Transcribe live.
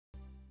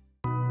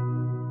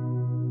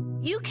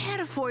You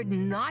can't afford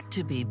not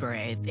to be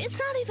brave. It's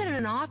not even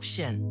an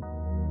option.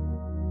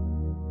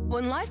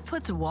 When life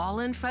puts a wall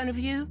in front of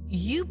you,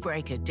 you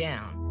break it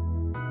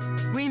down.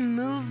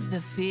 Remove the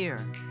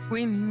fear.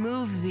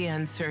 Remove the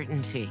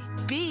uncertainty.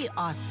 Be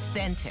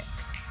authentic.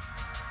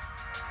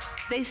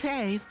 They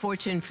say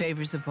fortune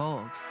favors the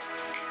bold.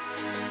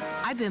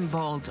 I've been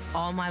bold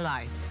all my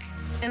life,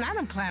 and I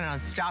don't plan on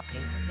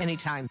stopping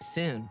anytime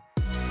soon.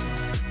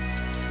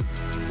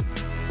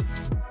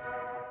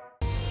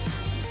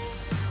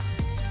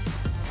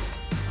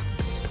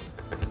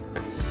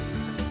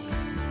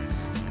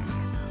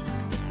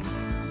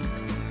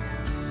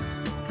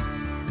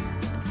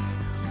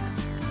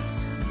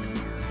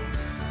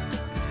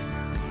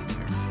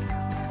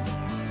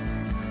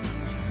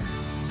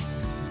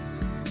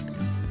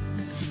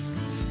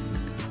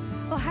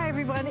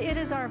 It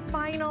is our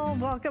final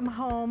welcome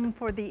home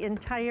for the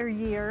entire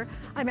year.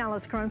 I'm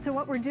Alyce Crone. So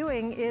what we're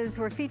doing is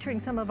we're featuring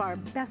some of our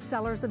best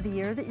sellers of the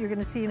year that you're going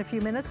to see in a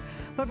few minutes.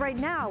 But right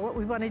now, what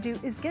we want to do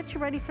is get you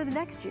ready for the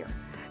next year.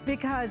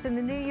 Because in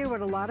the new year,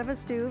 what a lot of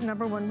us do,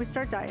 number one, we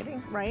start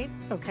dieting, right?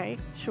 Okay,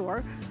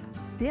 sure.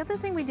 The other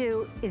thing we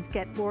do is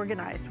get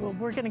organized. Well,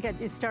 we're going to get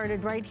you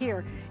started right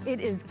here. It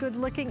is good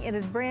looking. It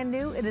is brand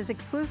new. It is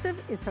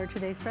exclusive. It's our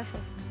Today Special.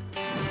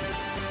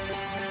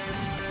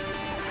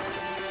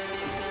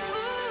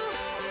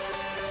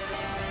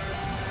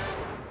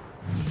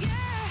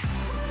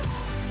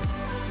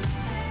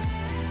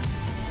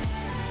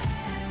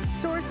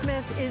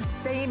 Smith is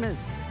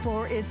famous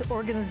for its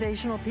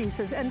organizational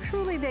pieces, and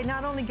truly they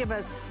not only give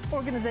us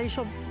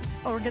organizational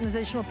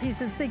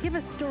pieces, they give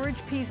us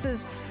storage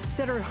pieces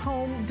that are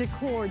home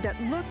decor that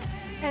look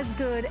as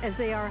good as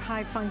they are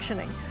high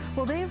functioning.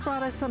 Well, they have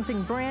brought us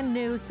something brand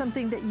new,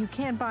 something that you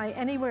can't buy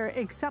anywhere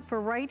except for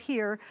right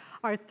here,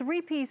 our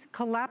 3-piece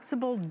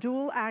collapsible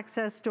dual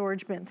access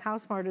storage bins. How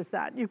smart is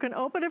that? You can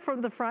open it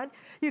from the front,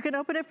 you can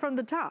open it from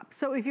the top.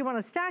 So if you want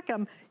to stack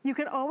them, you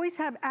can always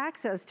have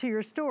access to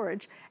your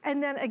storage.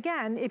 And then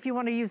again, if you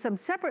want to use them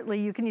separately,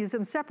 you can use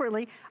them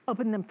separately.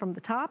 Open them from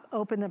the top,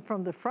 open them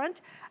from the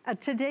front. At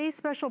today's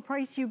special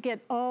price, you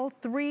get all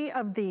 3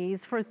 of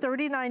these for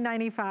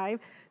 $39.95.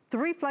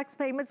 3 flex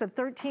payments of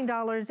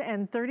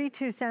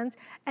 $13.32,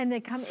 and they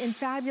come in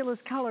fabulous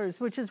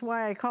colors, which is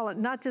why I call it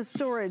not just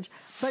storage,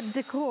 but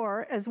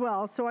decor as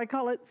well. So I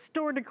call it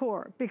store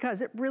decor,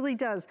 because it really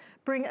does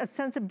bring a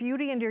sense of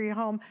beauty into your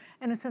home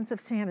and a sense of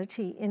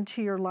sanity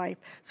into your life.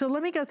 So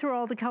let me go through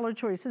all the color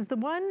choices. The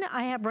one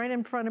I have right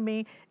in front of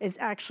me is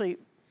actually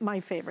my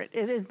favorite.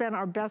 It has been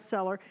our best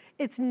seller.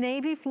 It's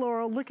navy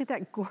floral. Look at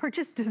that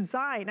gorgeous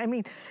design. I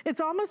mean, it's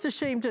almost a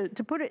shame to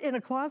put it in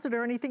a closet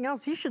or anything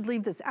else. You should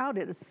leave this out.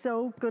 It is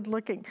so good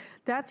looking.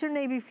 That's your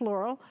navy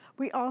floral.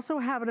 We also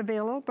have it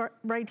available, but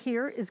right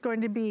here is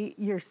going to be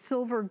your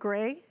silver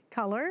gray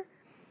color.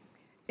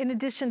 In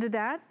addition to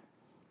that,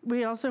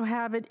 we also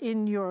have it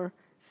in your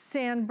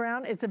sand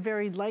brown. It's a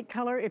very light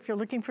color if you're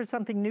looking for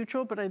something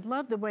neutral, but I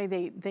love the way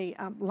they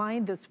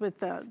lined this with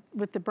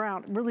the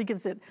brown. It really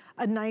gives it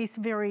a nice,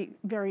 very,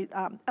 very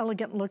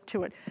elegant look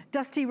to it.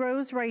 Dusty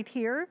rose right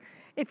here.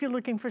 If you're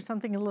looking for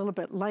something a little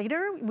bit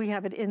lighter, we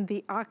have it in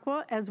the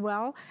aqua as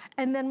well.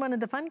 And then one of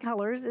the fun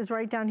colors is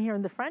right down here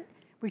in the front,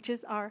 which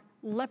is our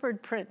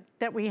leopard print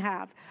that we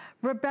have.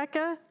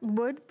 Rebecca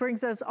Wood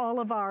brings us all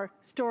of our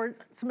store,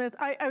 Smith,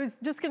 I was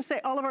just gonna say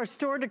all of our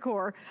store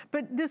decor,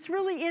 but this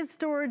really is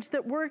storage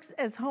that works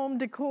as home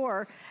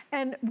decor.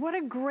 And what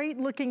a great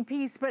looking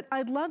piece, but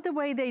I love the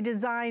way they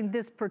designed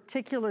this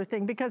particular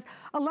thing, because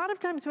a lot of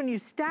times when you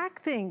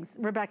stack things,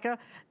 Rebecca,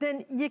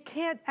 then you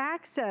can't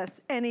access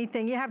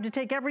anything. You have to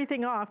take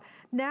everything off.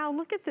 Now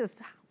look at this,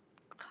 how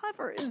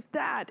clever is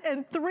that?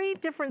 And 3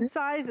 different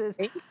sizes.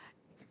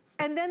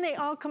 And then they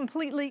all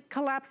completely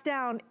collapse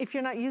down if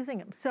you're not using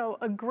them. So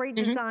a great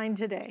design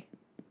today.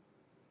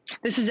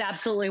 This is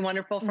absolutely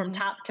wonderful from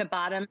top to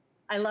bottom.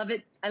 I love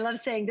it. I love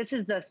saying this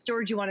is a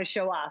storage you want to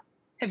show off.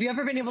 Have you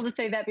ever been able to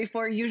say that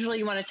before? Usually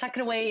you want to tuck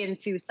it away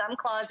into some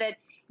closet,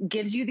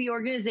 gives you the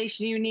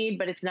organization you need,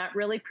 but it's not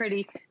really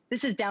pretty.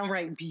 This is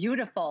downright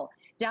beautiful.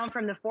 Down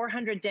from the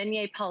 400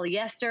 denier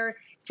polyester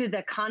to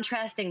the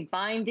contrasting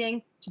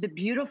binding to the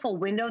beautiful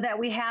window that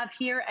we have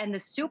here and the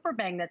super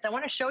magnets. I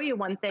want to show you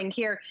one thing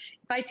here.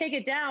 If I take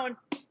it down,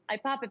 I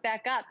pop it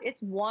back up.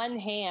 It's one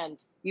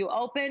hand. You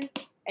open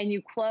and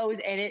you close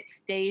and it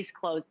stays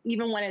closed,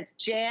 even when it's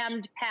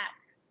jammed packed,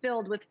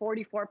 filled with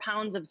 44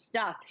 pounds of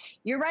stuff.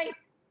 You're right,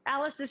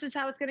 Alyce, this is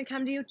how it's going to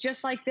come to you,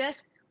 just like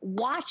this.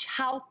 Watch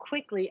how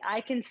quickly I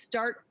can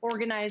start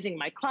organizing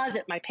my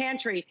closet, my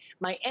pantry,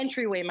 my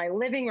entryway, my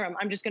living room.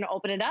 I'm just going to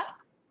open it up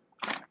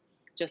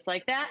just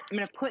like that. I'm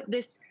going to put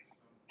this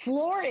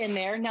floor in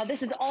there. Now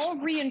this is all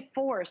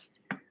reinforced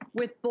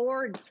with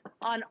boards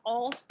on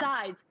all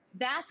sides.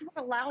 That's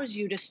what allows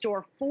you to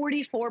store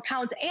 44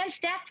 pounds and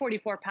stack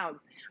 44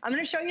 pounds. I'm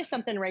going to show you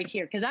something right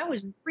here because I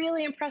was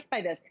really impressed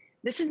by this.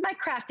 This is my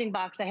crafting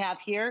box I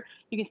have here.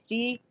 You can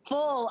see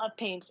full of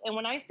paints. And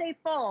when I say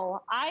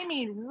full, I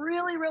mean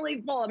really, really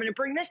full. I'm gonna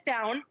bring this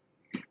down.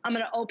 I'm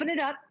gonna open it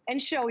up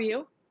and show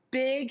you.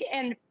 Big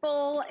and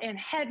full and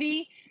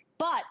heavy.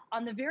 But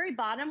on the very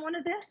bottom one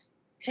of this,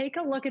 take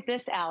a look at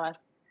this,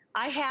 Alyce.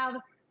 I have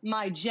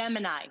my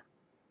Gemini.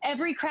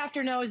 Every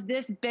crafter knows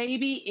this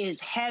baby is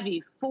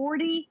heavy,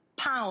 40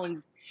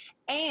 pounds,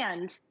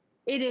 and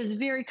it is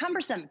very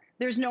cumbersome.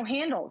 There's no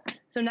handles.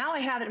 So now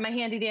I have it in my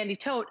handy dandy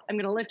tote. I'm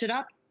gonna lift it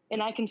up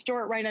and I can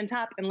store it right on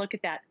top, and look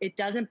at that. It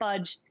doesn't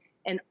budge,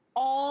 and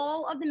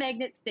all of the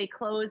magnets stay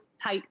closed,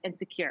 tight, and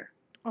secure.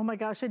 Oh my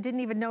gosh, I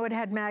didn't even know it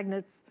had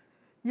magnets.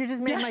 You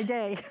just made my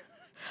day.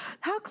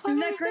 How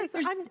clever is this?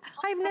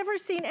 I've never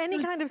seen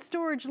any kind of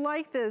storage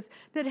like this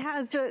that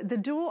has the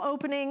dual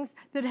openings,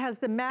 that has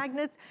the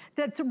magnets,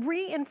 that's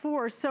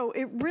reinforced, so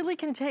it really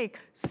can take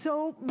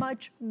so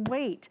much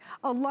weight.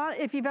 A lot,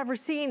 if you've ever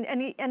seen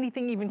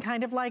anything even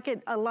kind of like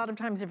it, a lot of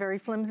times they're very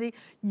flimsy.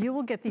 You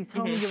will get these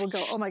home and you will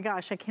go, oh my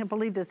gosh, I can't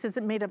believe this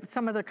isn't made of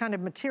some other kind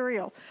of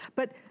material.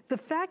 But the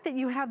fact that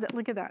you have that,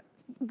 look at that,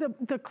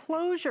 the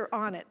closure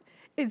on it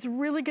is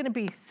really gonna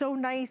be so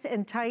nice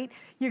and tight.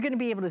 You're gonna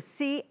be able to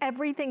see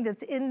everything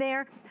that's in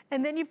there.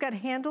 And then you've got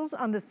handles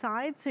on the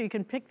side so you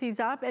can pick these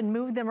up and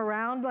move them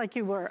around like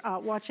you were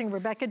watching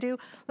Rebecca do.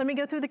 Let me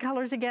go through the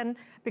colors again,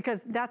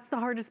 because that's the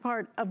hardest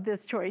part of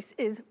this choice,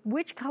 is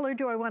which color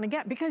do I wanna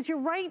get? Because you're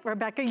right,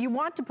 Rebecca, you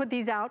want to put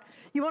these out,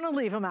 you wanna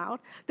leave them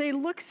out. They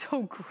look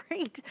so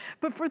great,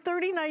 but for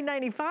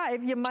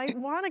 $39.95, you might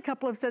want a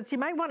couple of sets. You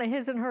might want a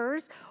his and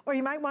hers, or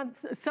you might want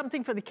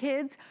something for the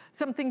kids,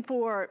 something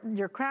for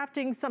your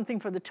crafting, something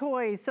for the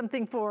toys,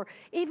 something for,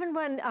 even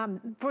when,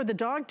 for the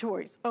dog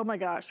toys, oh my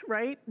gosh,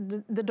 right?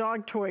 The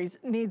dog toys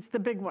needs the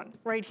big one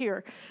right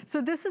here.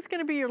 So this is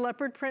gonna be your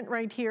leopard print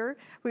right here.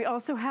 We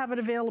also have it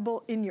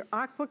available in your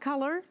aqua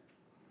color.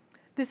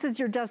 This is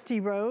your dusty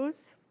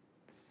rose.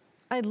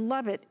 I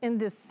love it in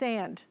this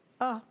sand.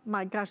 Oh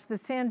my gosh, the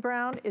sand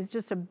brown is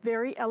just a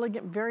very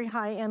elegant, very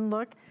high-end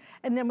look.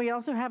 And then we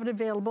also have it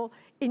available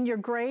in your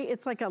gray.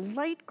 It's like a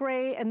light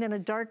gray and then a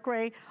dark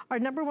gray. Our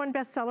 #1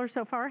 bestseller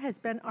so far has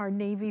been our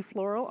navy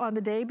floral on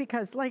the day,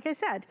 because like I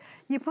said,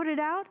 you put it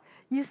out,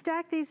 you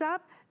stack these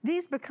up,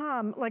 these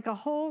become like a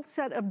whole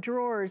set of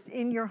drawers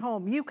in your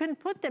home. You can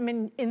put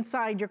them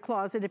inside your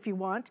closet if you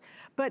want,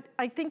 but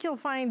I think you'll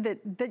find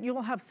that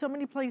you'll have so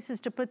many places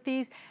to put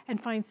these and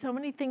find so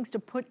many things to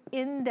put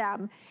in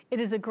them.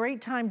 It is a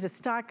great time to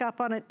stock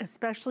up on it,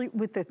 especially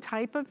with the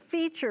type of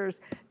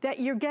features that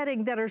you're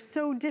getting that are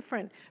so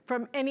different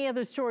from any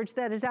other storage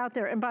that is out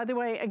there. And by the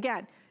way,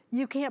 again,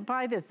 you can't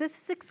buy this. This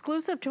is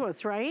exclusive to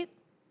us, right?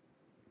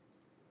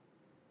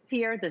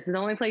 Here, this is the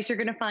only place you're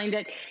going to find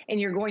it, and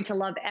you're going to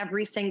love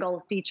every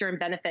single feature and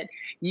benefit.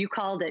 You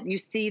called it. You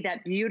see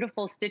that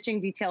beautiful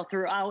stitching detail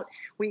throughout.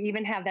 We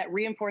even have that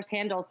reinforced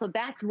handle. So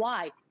that's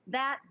why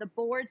the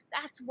boards,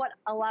 that's what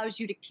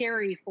allows you to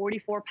carry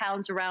 44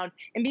 pounds around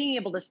and being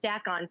able to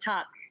stack on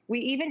top. We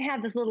even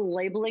have this little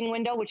labeling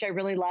window, which I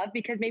really love,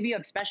 because maybe you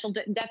have special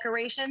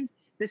decorations.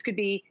 This could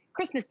be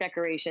Christmas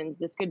decorations.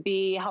 This could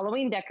be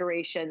Halloween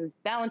decorations,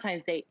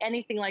 Valentine's Day,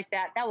 anything like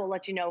that. That will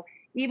let you know,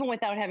 even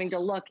without having to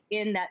look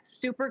in that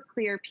super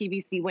clear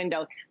PVC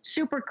window.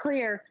 Super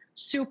clear,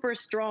 super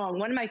strong.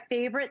 One of my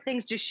favorite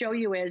things to show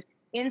you is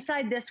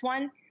inside this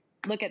one,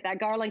 look at that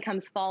garland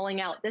comes falling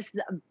out. This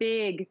is a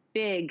big,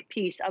 big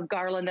piece of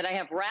garland that I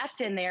have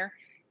wrapped in there.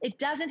 It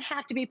doesn't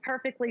have to be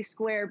perfectly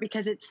square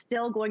because it's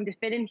still going to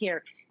fit in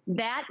here.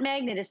 That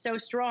magnet is so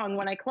strong,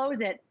 when I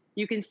close it,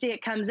 you can see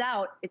it comes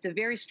out. It's a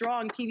very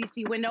strong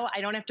PVC window.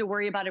 I don't have to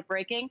worry about it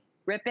breaking,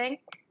 ripping.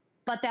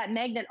 But that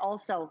magnet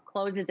also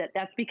closes it.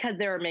 That's because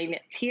there are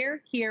magnets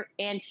here, here,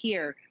 and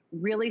here,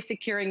 really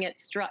securing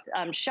it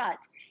shut.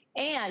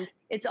 And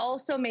it's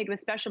also made with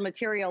special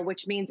material,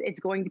 which means it's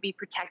going to be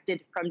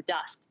protected from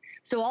dust.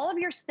 So all of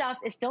your stuff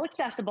is still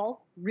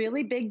accessible,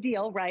 really big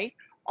deal, right?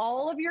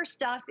 All of your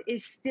stuff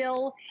is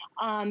still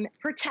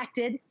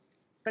protected,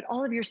 but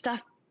all of your stuff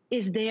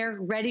is there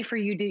ready for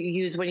you to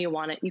use when you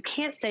want it. You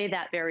can't say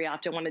that very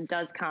often when it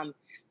does come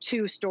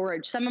to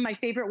storage. Some of my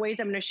favorite ways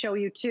I'm going to show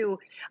you too.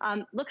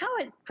 Look how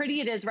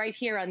pretty it is right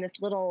here on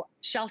this little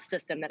shelf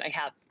system that I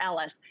have,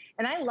 Alyce.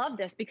 And I love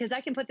this because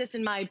I can put this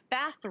in my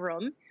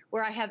bathroom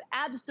where I have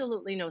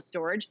absolutely no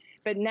storage.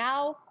 But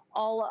now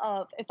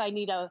if I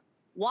need a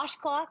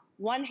washcloth,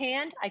 one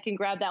hand, I can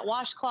grab that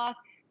washcloth,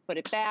 put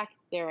it back,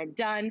 there, I'm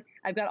done.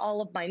 I've got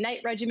all of my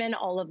night regimen,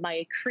 all of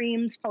my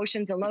creams,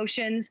 potions, and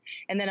lotions.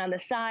 And then on the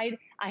side,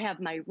 I have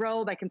my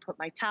robe. I can put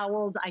my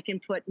towels. I can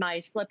put my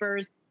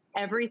slippers,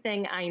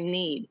 everything I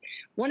need.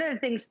 One of the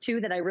things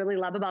too that I really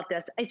love about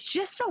this, it's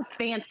just so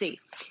fancy,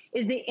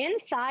 is the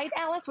inside,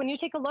 Alyce, when you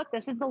take a look,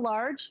 this is the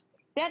large,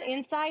 that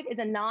inside is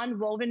a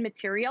non-woven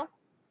material.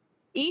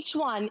 Each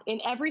one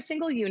in every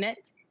single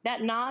unit,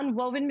 that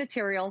non-woven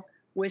material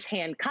was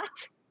hand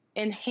cut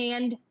and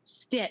hand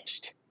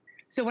stitched.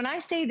 So when I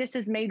say this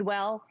is made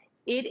well,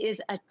 it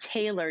is a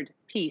tailored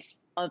piece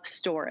of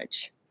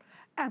storage.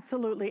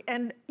 Absolutely,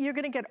 and you're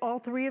gonna get all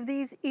three of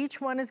these.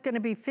 Each one is gonna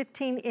be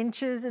 15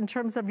 inches in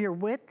terms of your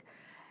width.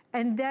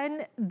 And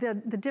then the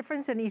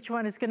difference in each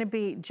one is gonna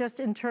be just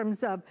in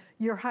terms of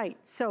your height.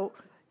 So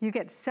You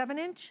get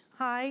 7-inch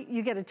high,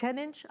 you get a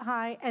 10-inch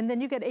high, and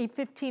then you get a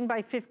 15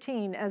 by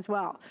 15 as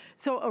well.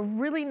 So a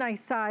really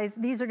nice size.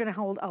 These are gonna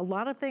hold a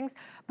lot of things,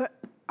 but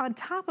on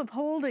top of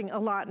holding a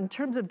lot in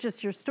terms of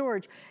just your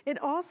storage,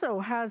 it also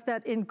has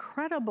that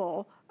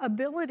incredible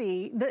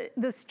ability,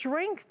 the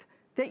strength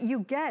that you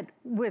get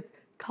with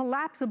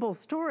collapsible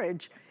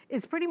storage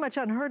is pretty much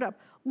unheard of.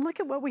 Look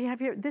at what we have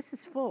here. This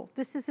is full.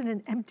 This isn't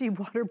an empty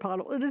water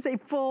bottle. It is a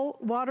full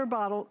water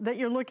bottle that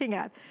you're looking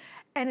at.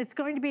 And it's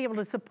going to be able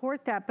to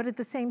support that. But at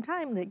the same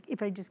time, like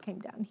if I just came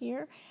down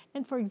here,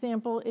 and for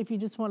example, if you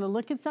just want to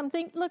look at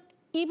something, look,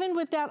 even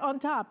with that on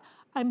top,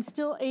 I'm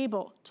still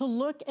able to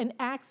look and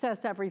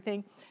access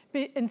everything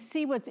and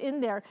see what's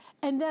in there.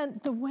 And then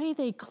the way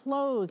they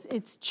close,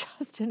 it's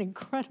just an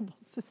incredible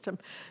system.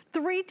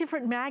 3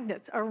 different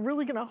magnets are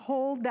really gonna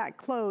hold that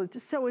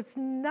closed. So it's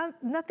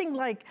nothing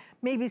like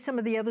maybe some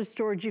of the other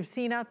storage you've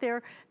seen out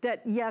there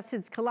that, yes,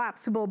 it's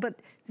collapsible, but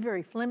it's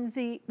very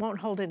flimsy, won't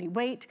hold any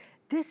weight.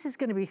 This is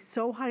gonna be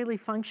so highly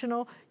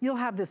functional. You'll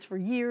have this for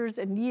years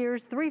and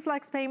years. 3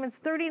 flex payments,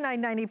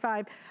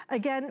 $39.95.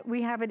 Again,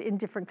 we have it in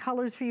different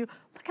colors for you.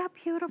 Look how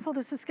beautiful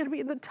this is gonna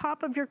be in the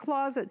top of your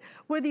closet.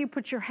 Whether you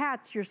put your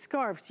hats, your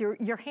scarves,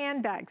 your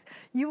handbags,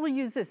 you will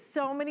use this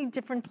so many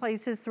different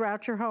places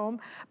throughout your home.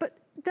 But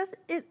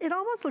it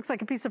almost looks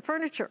like a piece of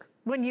furniture.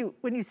 When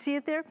you see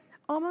it there,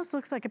 almost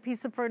looks like a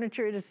piece of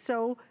furniture. It is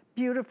so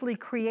beautifully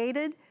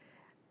created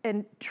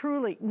and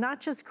truly not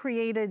just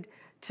created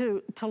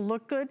to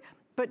look good,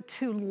 but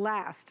to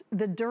last.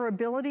 The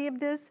durability of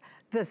this,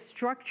 the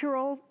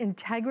structural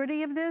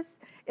integrity of this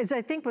is,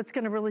 I think, what's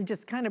gonna really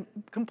just kind of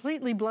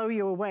completely blow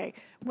you away.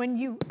 When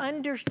you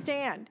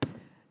understand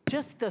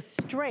just the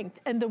strength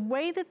and the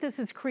way that this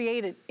is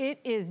created, it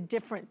is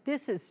different.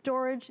 This is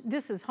storage,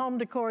 this is home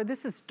decor,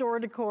 this is store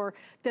decor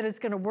that is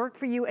gonna work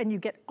for you, and you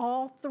get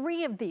all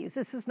 3 of these.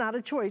 This is not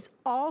a choice,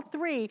 all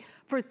 3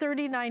 for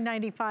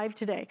 $39.95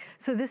 today.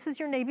 So this is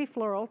your navy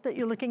floral that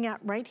you're looking at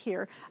right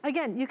here.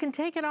 Again, you can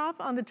take it off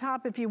on the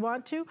top if you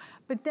want to,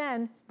 but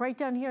then right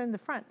down here in the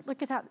front,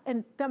 look at how,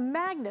 and the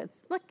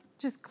magnets, look,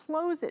 just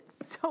close it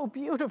so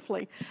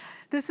beautifully.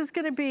 This is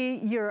gonna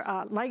be your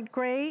light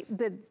gray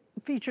that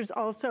features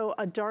also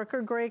a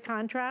darker gray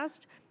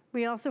contrast.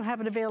 We also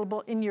have it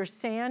available in your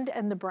sand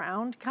and the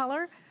brown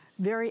color.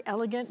 Very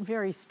elegant,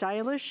 very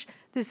stylish.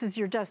 This is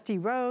your dusty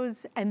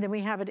rose, and then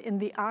we have it in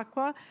the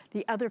aqua.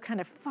 The other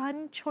kind of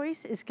fun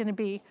choice is gonna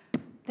be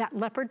that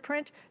leopard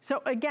print.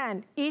 So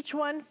again, each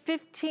one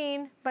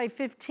 15 by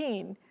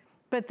 15,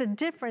 but the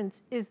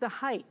difference is the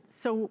height.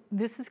 So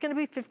this is gonna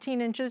be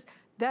 15 inches,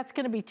 that's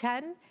gonna be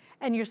 10,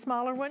 and your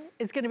smaller one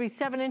is gonna be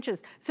 7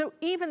 inches. So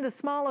even the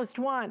smallest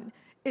one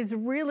is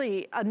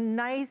really a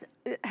nice,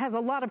 it has a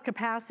lot of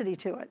capacity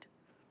to it.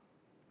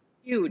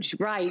 Huge,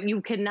 right? You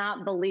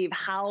cannot believe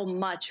how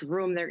much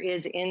room there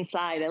is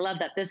inside. I love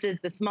that. This is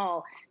the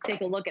small.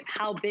 Take a look at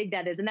how big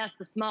that is, and that's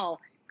the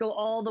small. Go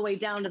all the way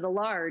down to the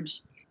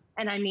large.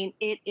 And I mean,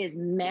 it is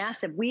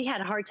massive. We had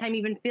a hard time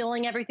even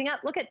filling everything up.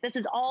 Look at, this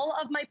is all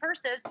of my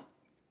purses,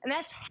 and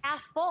that's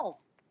half full.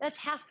 That's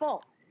half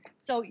full.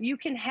 So you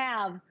can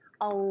have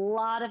a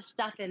lot of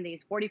stuff in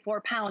these,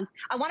 44 pounds.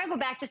 I wanna go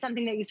back to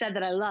something that you said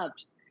that I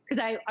loved,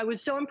 because I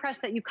was so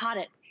impressed that you caught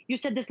it. You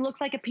said this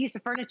looks like a piece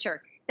of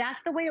furniture.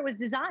 That's the way it was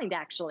designed,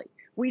 actually.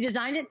 We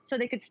designed it so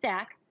they could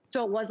stack,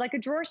 so it was like a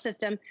drawer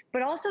system,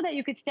 but also that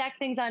you could stack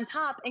things on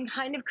top and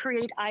kind of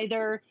create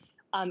either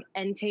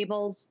end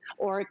tables,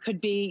 or it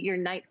could be your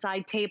night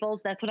side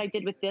tables. That's what I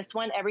did with this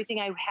one. Everything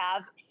I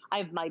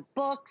have my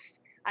books,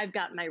 I've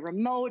got my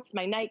remotes,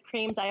 my night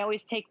creams. I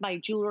always take my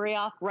jewelry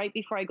off right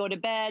before I go to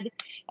bed.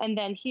 And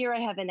then here I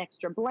have an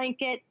extra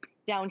blanket.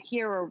 Down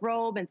here, a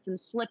robe and some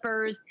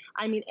slippers.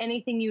 I mean,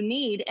 anything you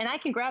need. And I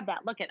can grab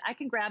that. Look, I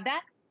can grab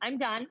that. I'm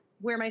done.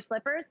 Wear my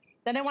slippers.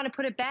 Then I want to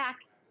put it back.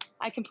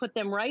 I can put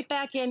them right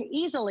back in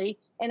easily.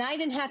 And I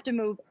didn't have to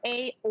move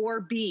A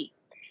or B.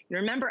 And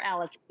remember,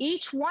 Alyce,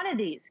 each one of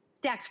these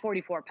stacks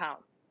 44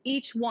 pounds.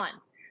 Each one.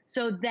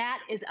 So that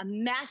is a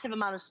massive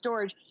amount of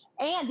storage.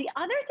 And the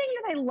other thing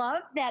that I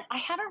love that I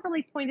haven't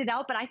really pointed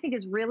out, but I think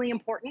is really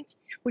important,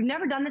 we've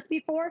never done this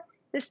before,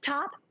 this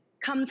top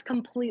comes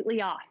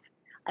completely off.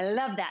 I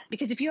love that,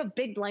 because if you have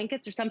big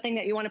blankets or something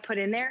that you want to put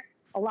in there,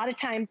 a lot of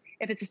times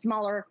if it's a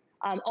smaller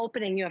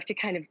opening, you have to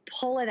kind of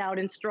pull it out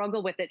and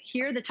struggle with it.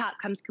 Here, the top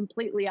comes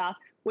completely off,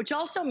 which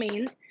also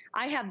means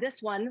I have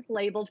this one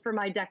labeled for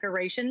my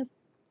decorations.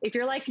 If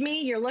you're like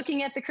me, you're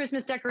looking at the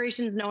Christmas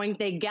decorations knowing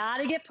they got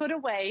to get put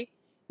away.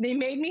 They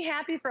made me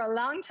happy for a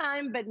long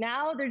time, but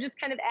now they're just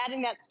kind of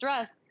adding that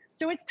stress.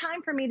 So it's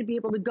time for me to be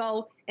able to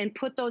go and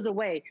put those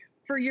away.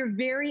 For your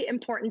very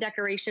important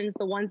decorations,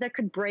 the ones that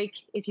could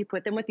break if you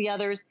put them with the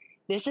others,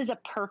 this is a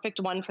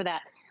perfect one for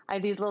that. I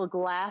have these little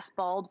glass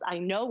bulbs I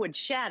know would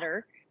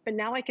shatter, but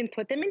now I can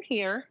put them in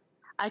here.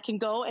 I can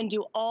go and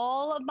do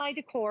all of my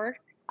decor.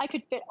 I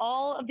could fit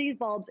all of these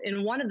bulbs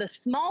in one of the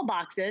small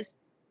boxes,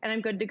 and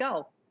I'm good to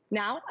go.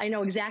 Now I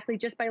know exactly,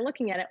 just by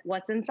looking at it,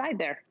 what's inside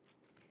there.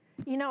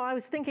 You know, I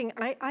was thinking,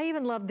 I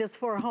even love this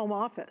for a home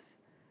office.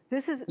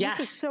 This is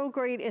so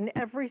great in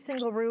every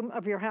single room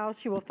of your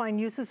house. You will find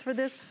uses for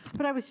this.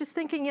 But I was just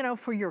thinking, you know,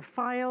 for your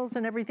files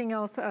and everything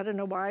else, I don't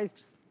know why, it's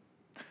just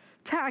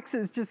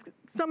taxes just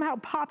somehow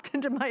popped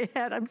into my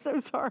head. I'm so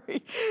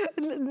sorry.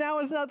 Now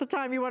is not the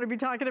time you want to be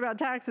talking about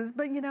taxes,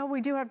 but you know,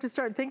 we do have to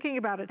start thinking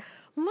about it.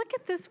 Look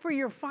at this for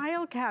your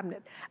file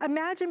cabinet.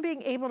 Imagine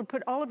being able to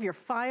put all of your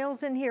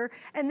files in here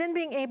and then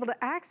being able to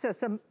access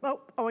them.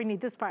 Oh, I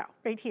need this file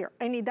right here.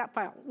 I need that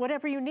file.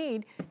 Whatever you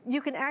need,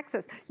 you can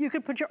access. You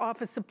could put your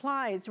office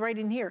supplies right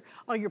in here,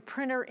 all your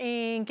printer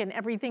ink and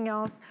everything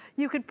else.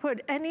 You could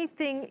put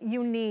anything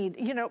you need,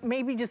 you know,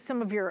 maybe just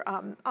some of your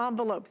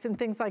envelopes and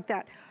things like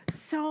that.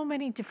 So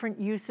many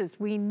different uses.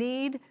 We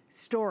need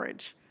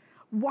storage.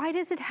 Why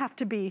does it have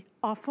to be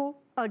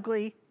awful,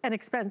 ugly, and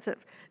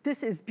expensive?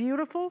 This is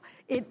beautiful.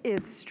 It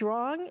is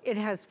strong. It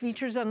has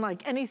features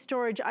unlike any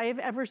storage I have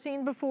ever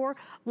seen before,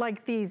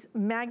 like these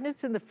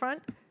magnets in the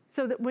front,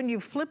 so that when you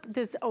flip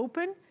this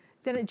open,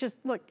 then it just,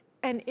 look,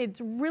 and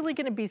it's really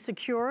gonna be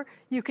secure.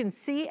 You can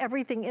see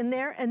everything in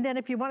there, and then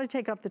if you wanna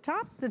take off the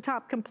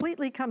top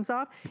completely comes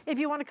off. If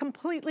you wanna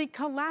completely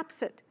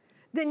collapse it,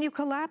 then you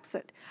collapse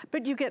it.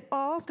 But you get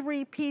all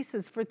 3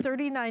 pieces for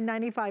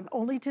 $39.95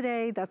 only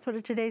today. That's what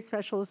a today's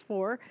special is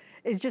for,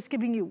 is just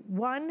giving you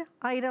one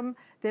item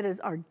that is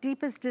our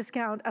deepest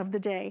discount of the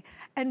day.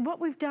 And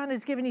what we've done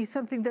is given you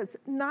something that's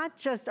not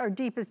just our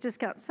deepest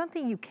discount,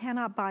 something you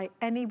cannot buy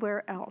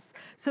anywhere else.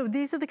 So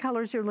these are the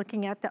colors you're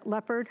looking at, that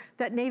leopard,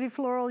 that navy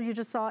floral you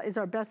just saw is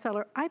our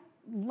bestseller. I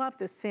love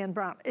this sand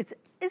brown. Isn't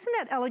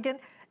that elegant?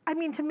 I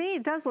mean, to me,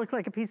 it does look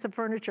like a piece of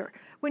furniture.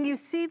 When you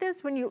see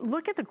this, when you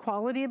look at the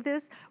quality of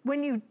this,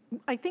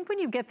 I think when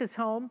you get this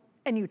home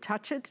and you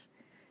touch it,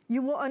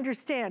 you will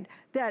understand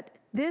that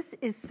this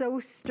is so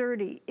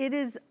sturdy. It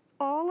is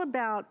all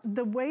about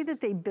the way that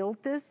they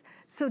built this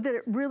so that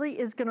it really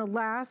is gonna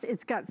last.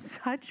 It's got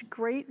such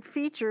great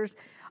features.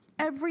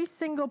 Every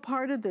single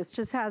part of this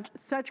just has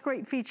such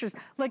great features,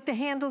 like the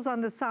handles on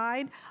the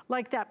side,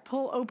 like that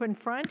pull open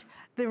front,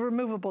 the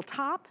removable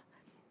top.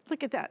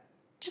 Look at that.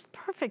 Just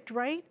perfect,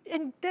 right?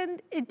 And then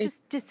it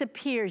just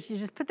disappears. You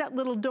just put that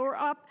little door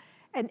up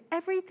and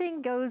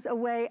everything goes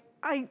away.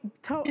 I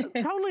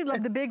totally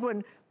love the big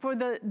one for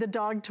the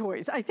dog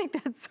toys. I think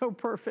that's so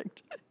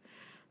perfect.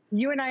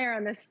 You and I are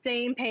on the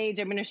same page.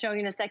 I'm gonna show you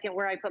in a second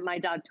where I put my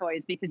dog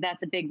toys because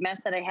that's a big mess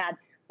that I had.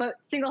 But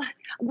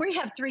we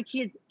have 3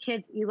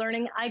 kids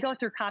e-learning. I go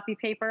through copy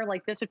paper.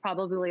 Like this would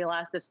probably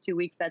last us 2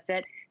 weeks, that's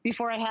it.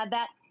 Before I had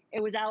that, it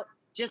was out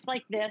just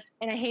like this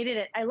and I hated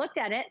it. I looked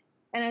at it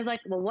and I was like,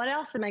 well, what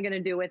else am I gonna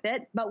do with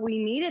it? But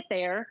we need it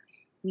there.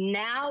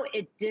 Now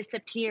it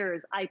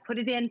disappears. I put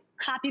it in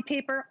copy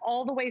paper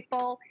all the way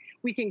full.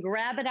 We can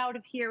grab it out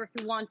of here if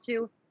we want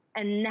to.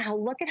 And now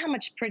look at how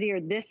much prettier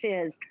this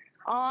is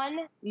on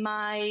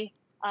my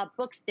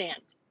book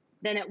stand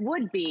than it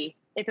would be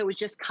if it was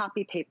just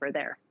copy paper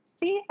there.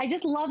 See, I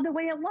just love the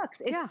way it looks.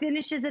 It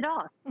finishes it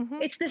off.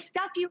 It's the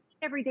stuff you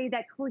eat every day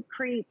that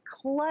creates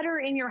clutter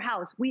in your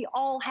house. We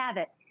all have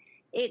it.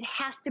 It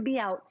has to be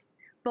out.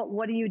 But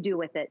what do you do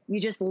with it? You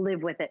just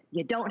live with it.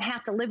 You don't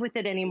have to live with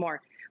it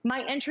anymore.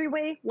 My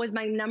entryway was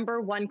my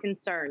 #1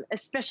 concern,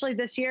 especially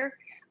this year.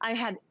 I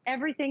had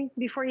everything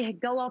before you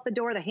go out the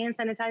door, the hand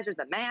sanitizer,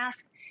 the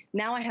mask.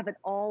 Now I have it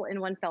all in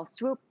one fell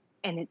swoop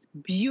and it's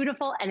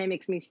beautiful and it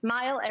makes me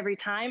smile every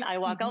time I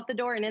walk out the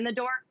door and in the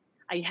door.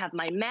 I have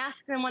my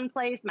masks in one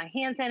place, my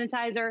hand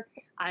sanitizer.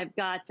 I've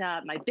got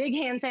my big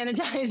hand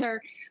sanitizer,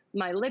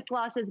 my lip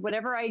glosses,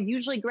 whatever I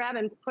usually grab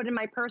and put in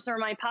my purse or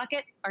my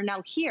pocket are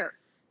now here.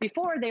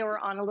 Before they were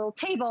on a little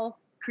table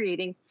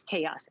creating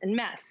chaos and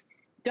mess.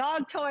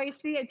 Dog toys,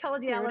 see, I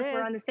told you, Alyce,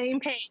 we're on the same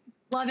page.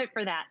 Love it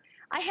for that.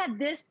 I had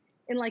this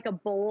in like a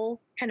bowl,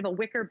 kind of a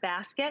wicker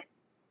basket.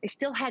 I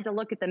still had to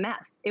look at the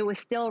mess. It was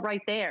still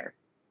right there.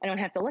 I don't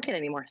have to look at it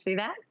anymore. See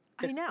that?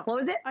 Just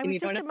close it and you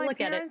don't have to look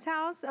at it. I was just at my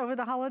parents' house over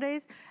the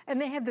holidays and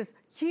they had this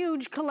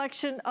huge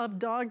collection of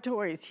dog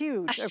toys,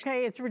 huge,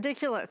 okay? It's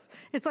ridiculous.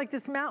 It's like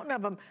this mountain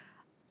of them.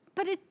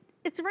 But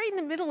it's right in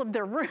the middle of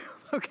their room,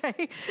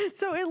 okay?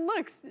 So it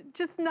looks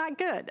just not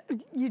good.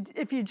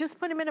 If you just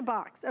put them in a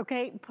box,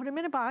 okay? Put them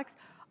in a box,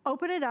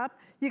 open it up.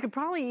 You could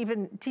probably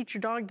even teach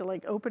your dog to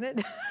like open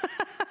it.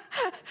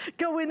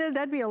 Go in there,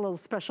 that'd be a little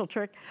special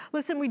trick.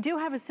 Listen, we do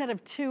have a set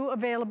of 2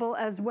 available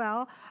as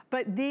well,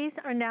 but these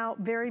are now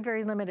very,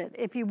 very limited.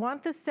 If you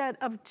want the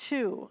set of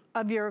 2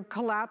 of your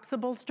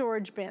collapsible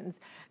storage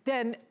bins,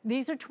 then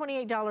these are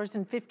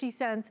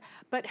 $28.50,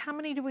 but how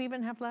many do we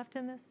even have left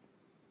in this?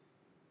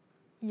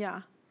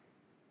 Yeah.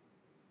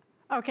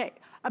 Okay,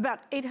 about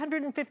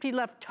 850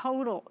 left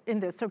total in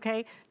this,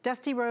 okay?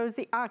 Dusty Rose,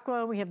 the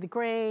aqua, we have the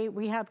gray,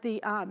 we have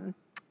the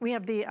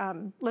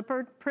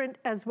leopard print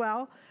as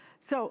well.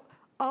 So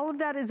all of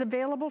that is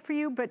available for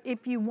you, but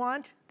if you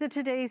want the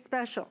today's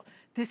special,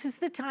 This is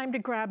the time to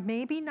grab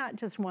maybe not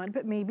just one,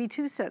 but maybe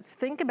 2 sets.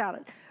 Think about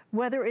it.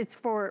 Whether it's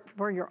for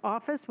your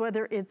office,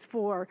 whether it's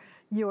for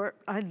your,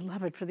 I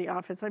love it for the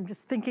office. I'm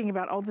just thinking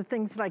about all the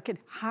things that I could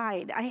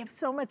hide. I have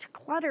so much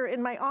clutter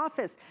in my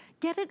office.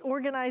 Get it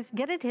organized,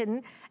 get it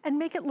hidden, and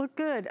make it look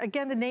good.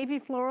 Again, the navy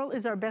floral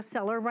is our best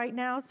seller right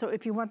now. So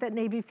if you want that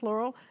navy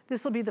floral,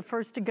 this will be the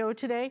first to go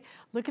today.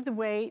 Look at the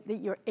way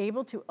that you're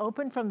able to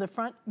open from the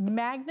front.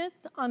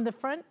 Magnets on the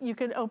front, you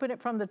can open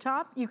it from the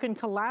top. You can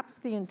collapse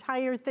the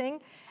entire thing,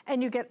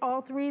 and you get all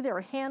 3. There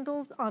are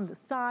handles on the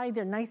side.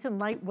 They're nice and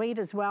lightweight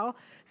as well.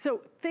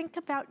 So think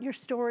about your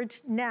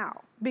storage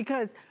now,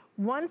 because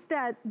once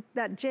that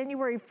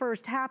January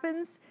 1st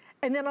happens,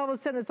 and then all of a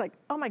sudden it's like,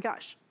 oh my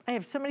gosh, I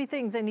have so many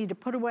things I need to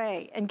put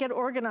away and get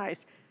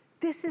organized.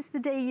 This is the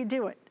day you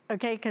do it,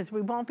 okay? Because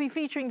we won't be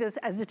featuring this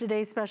as a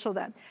today's special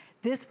then.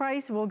 This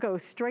price will go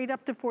straight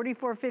up to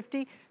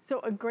 $44.50, so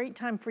a great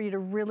time for you to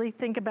really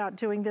think about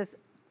doing this.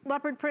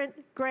 Leopard print,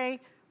 gray.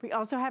 We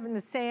also have it in the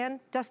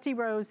sand, dusty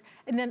rose,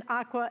 and then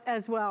aqua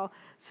as well.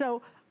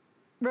 So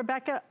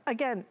Rebecca,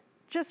 again,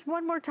 just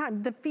one more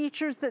time, the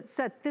features that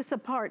set this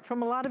apart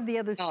from a lot of the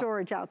other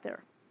storage out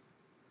there.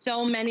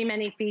 So many,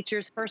 many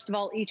features. First of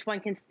all, each one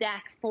can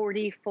stack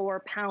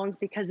 44 pounds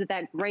because of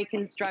that great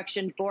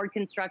construction, board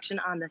construction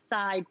on the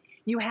side.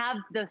 You have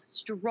the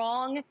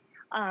strong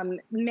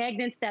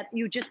magnets that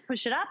you just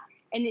push it up,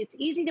 and it's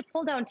easy to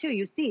pull down too.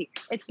 You see,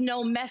 it's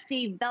no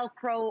messy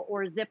Velcro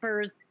or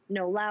zippers,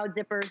 no loud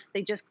zippers.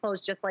 They just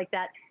close just like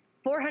that.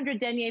 400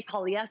 denier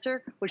polyester,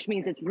 which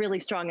means it's really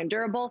strong and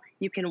durable.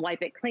 You can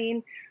wipe it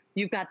clean.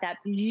 You've got that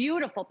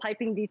beautiful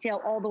piping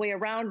detail all the way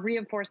around,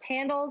 reinforced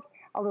handles,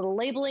 a little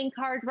labeling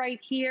card right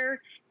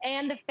here,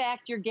 and the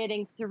fact you're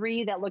getting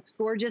 3 that looks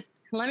gorgeous.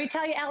 Let me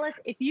tell you, Alyce,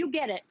 if you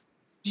get it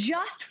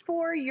just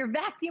for your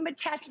vacuum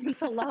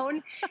attachments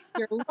alone,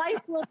 your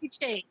life will be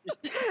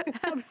changed.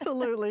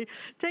 Absolutely.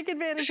 Take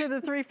advantage of the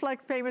 3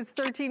 flex payments,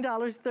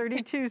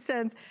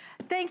 $13.32.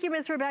 Thank you,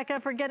 Miss Rebecca,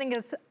 for getting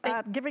us,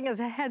 giving us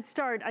a head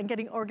start on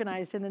getting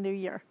organized in the new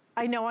year.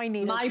 I know I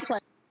need it. My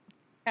pleasure.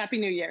 Happy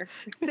New Year.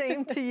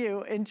 Same to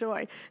you.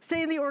 Enjoy.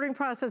 Stay in the ordering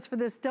process for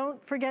this.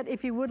 Don't forget,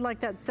 if you would like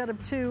that set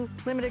of 2,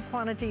 limited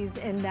quantities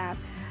in that.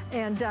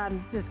 And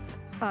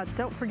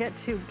don't forget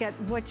to get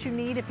what you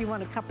need if you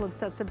want a couple of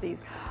sets of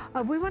these.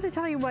 We want to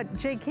tell you what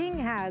Jay King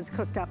has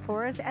cooked up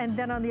for us. And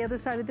then on the other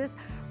side of this,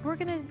 we're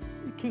going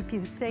to keep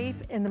you safe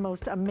in the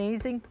most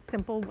amazing,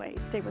 simple way.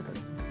 Stay with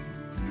us.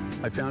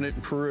 I found it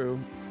in Peru,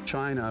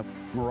 China,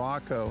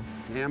 Morocco,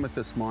 an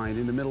amethyst mine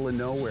in the middle of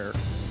nowhere.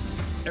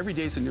 Every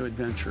day's a new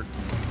adventure.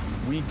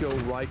 We go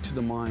right to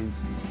the mines.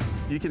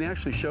 You can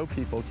actually show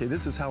people, okay,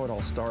 this is how it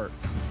all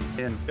starts.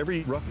 And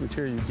every rough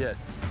material you get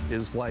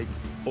is like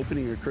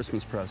opening a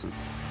Christmas present.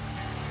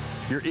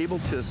 You're able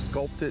to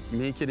sculpt it,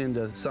 make it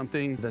into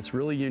something that's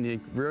really unique,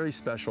 very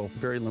special,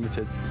 very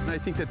limited. And I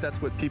think that that's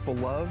what people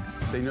love.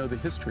 They know the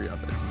history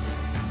of it.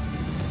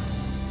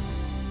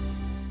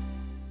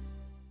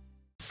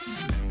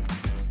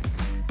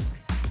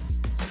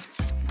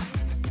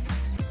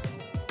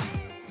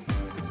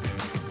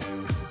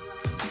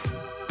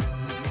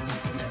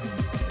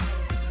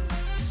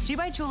 G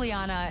by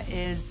Juliana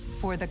is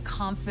for the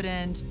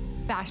confident,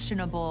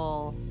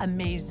 fashionable,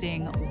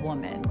 amazing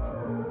woman.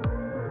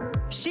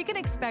 She can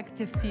expect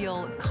to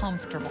feel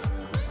comfortable.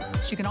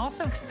 She can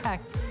also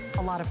expect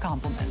a lot of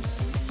compliments.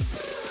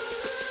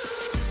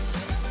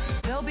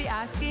 They'll be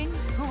asking,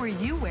 who are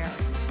you wearing?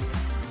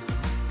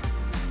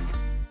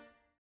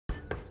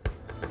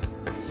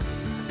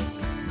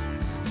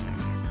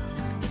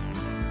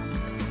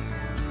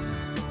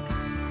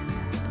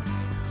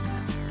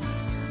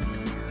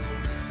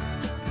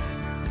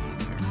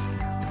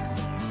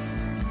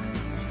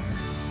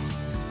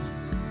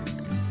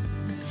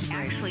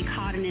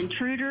 Caught an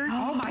intruder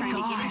trying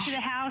to get into the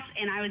house,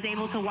 and I was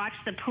able to watch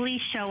the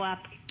police show up.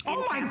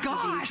 Oh my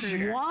gosh!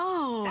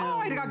 Whoa!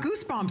 Oh, I got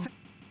goosebumps.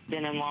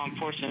 Been in law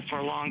enforcement for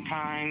a long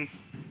time,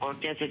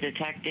 worked as a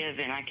detective,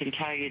 and I can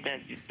tell you that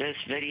this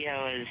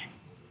video is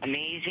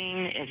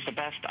amazing. It's the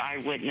best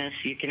eyewitness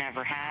you can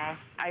ever have.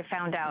 I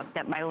found out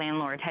that my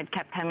landlord had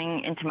kept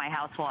coming into my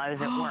house while I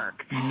was at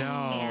work.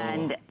 No.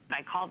 And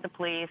I called the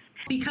police.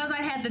 Because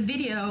I had the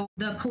video,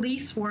 the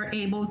police were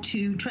able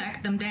to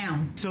track them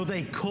down. So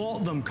they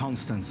caught them,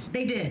 Constance?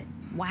 They did.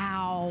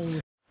 Wow.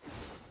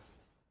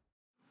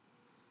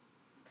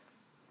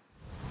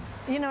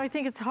 You know, I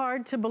think it's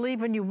hard to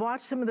believe when you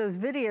watch some of those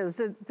videos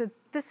that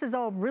this has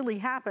all really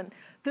happened.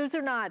 Those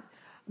are not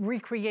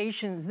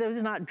recreations, those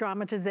are not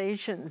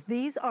dramatizations.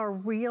 These are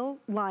real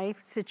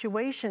life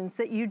situations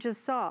that you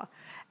just saw.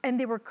 And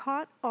they were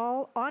caught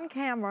all on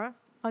camera,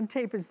 on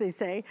tape as they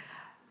say,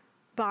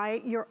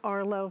 by your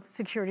Arlo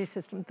security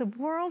system. The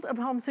world of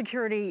home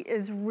security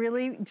is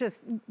really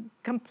just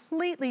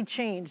completely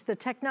changed. The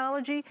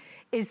technology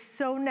is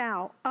so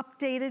now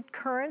updated,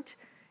 current.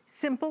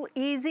 simple,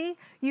 easy.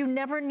 You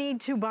never need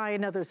to buy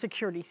another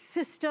security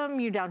system.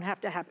 You don't have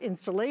to have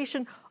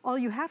installation. All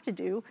you have to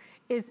do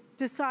is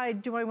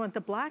decide, do I want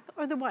the black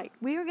or the white?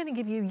 We are gonna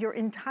give you your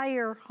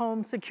entire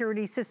home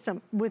security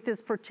system with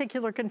this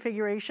particular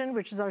configuration,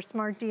 which is our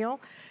smart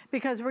deal,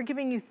 because we're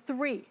giving you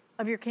 3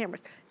 of your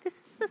cameras. This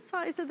is the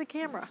size of the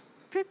camera.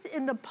 Fits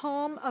in the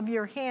palm of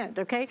your hand,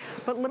 okay?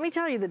 But let me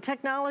tell you, the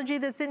technology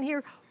that's in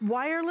here,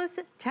 wireless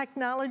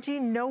technology,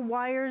 no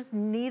wires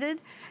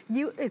needed.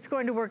 It's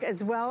going to work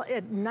as well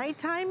at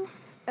nighttime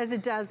as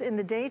it does in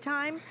the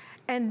daytime.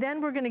 And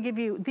then we're gonna give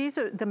you, these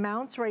are the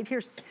mounts right here,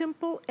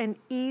 simple and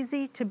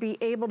easy to be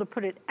able to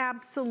put it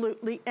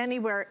absolutely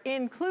anywhere,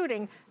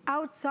 including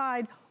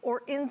outside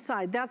or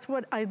inside. That's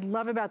what I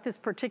love about this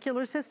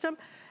particular system.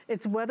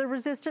 It's weather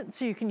resistant,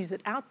 so you can use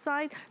it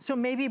outside. So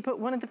maybe you put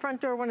one at the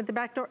front door, one at the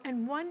back door,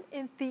 and one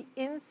at the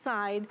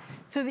inside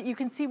so that you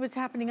can see what's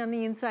happening on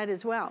the inside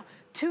as well.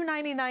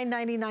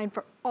 $299.99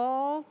 for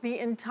all the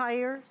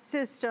entire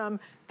system.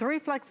 3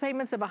 flex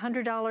payments of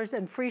 $100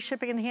 and free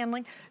shipping and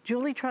handling.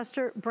 Julie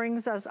Truster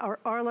brings us our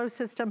Arlo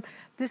system.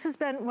 This has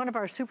been one of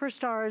our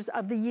superstars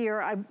of the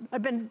year.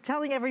 I've been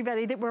telling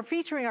everybody that we're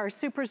featuring our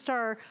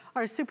superstar,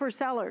 our super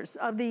sellers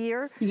of the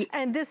year.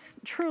 And this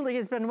truly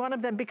has been one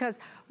of them because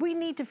we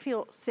need to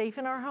feel safe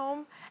in our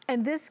home.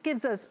 And this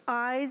gives us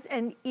eyes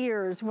and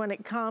ears when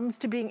it comes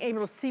to being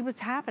able to see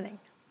what's happening.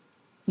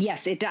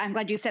 Yes, I'm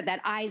glad you said that,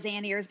 eyes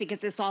and ears, because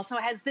this also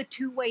has the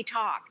two-way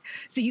talk.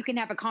 So you can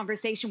have a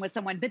conversation with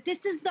someone. But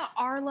this is the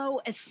Arlo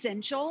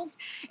Essentials.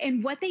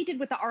 And what they did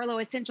with the Arlo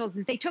Essentials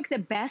is they took the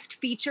best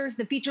features,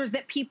 the features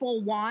that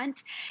people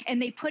want, and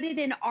they put it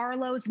in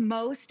Arlo's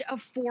most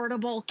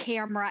affordable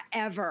camera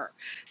ever.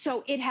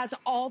 So it has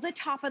all the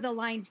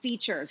top-of-the-line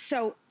features.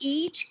 So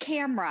each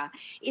camera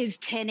is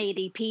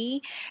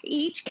 1080p.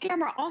 Each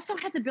camera also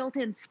has a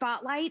built-in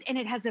spotlight, and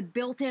it has a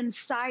built-in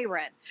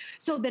siren.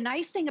 So the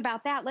nice thing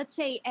about that, let's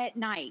say at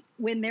night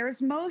when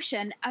there's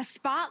motion, a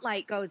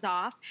spotlight goes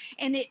off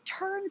and it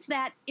turns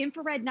that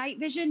infrared night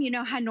vision. You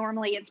know how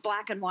normally it's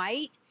black and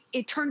white?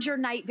 It turns your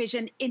night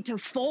vision into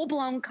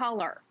full-blown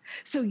color.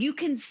 So you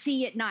can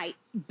see at night,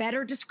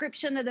 better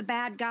description of the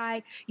bad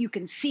guy. You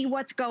can see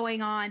what's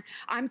going on.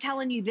 I'm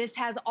telling you, this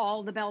has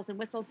all the bells and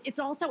whistles. It's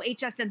also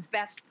HSN's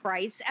best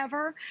price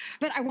ever.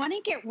 But I want to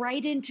get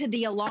right into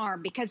the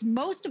alarm because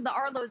most of the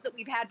Arlos that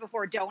we've had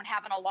before don't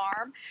have an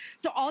alarm.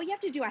 So all you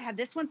have to do, I have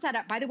this one set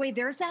up. By the way,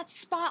 there's that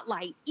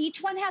spotlight.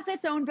 Each one has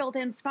its own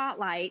built-in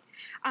spotlight.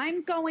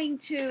 I'm going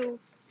to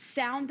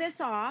sound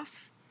this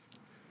off.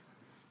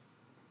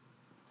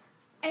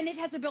 And it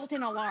has a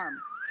built-in alarm.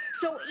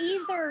 So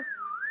either,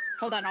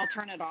 hold on, I'll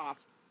turn it off.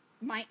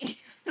 My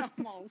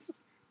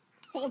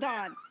animals, hold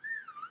on.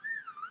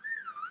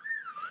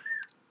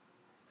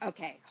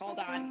 Okay, hold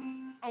on.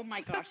 Oh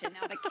my gosh, and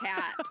now the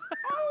cat.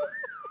 Oh.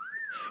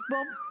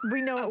 Well,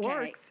 we know it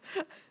works.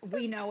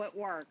 We know it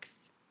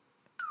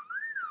works.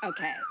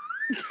 Okay.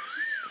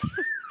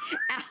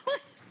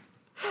 Alyce.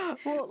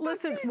 Well,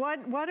 listen,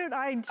 why don't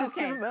I just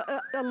give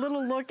a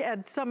little look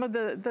at some of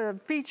the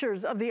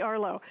features of the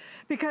Arlo,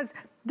 because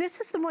this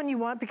is the one you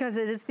want because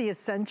it is the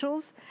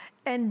essentials,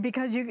 and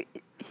because you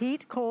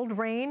heat, cold,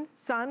 rain,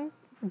 sun,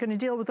 we're going to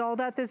deal with all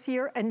that this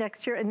year and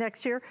next year and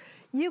next year.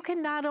 You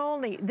can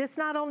this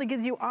not only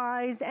gives you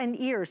eyes and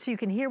ears, so you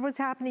can hear what's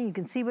happening, you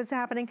can see what's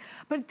happening,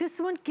 but this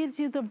one gives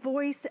you the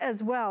voice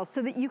as well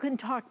so that you can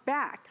talk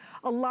back.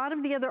 A lot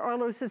of the other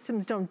Arlo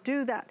systems don't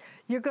do that.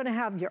 You're gonna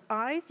have your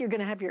eyes, you're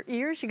gonna have your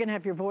ears, you're gonna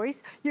have your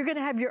voice, you're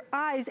gonna have your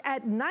eyes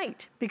at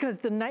night because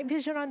the night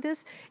vision on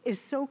this is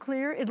so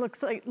clear, it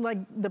looks like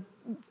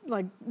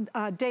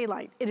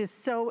daylight. It is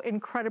so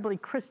incredibly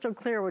crystal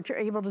clear what you're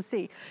able to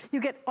see.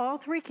 You get all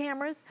 3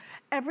 cameras,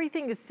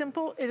 everything is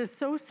simple, it is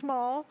so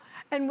small,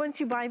 and once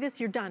you buy this,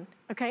 you're done,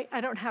 okay? I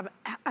don't have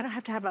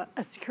to have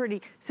a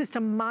security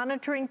system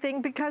monitoring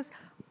thing because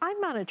I'm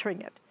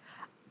monitoring it.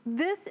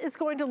 This is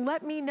going to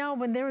let me know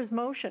when there is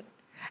motion.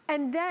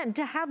 And then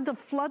to have the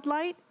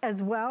floodlight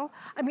as well,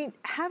 I mean,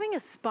 having a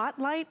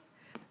spotlight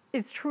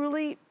is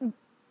truly,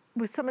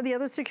 with some of the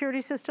other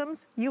security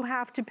systems, you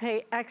have to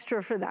pay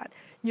extra for that.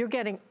 You're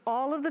getting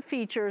all of the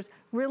features,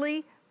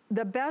 really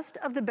the best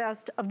of the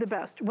best of the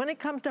best. When it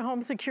comes to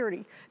home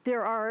security,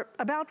 there are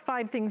about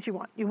 5 things you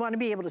want. You want to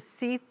be able to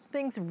see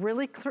things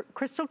really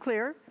crystal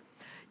clear.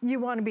 You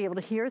want to be able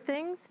to hear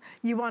things.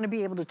 You want to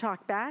be able to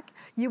talk back.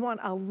 You want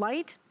a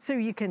light so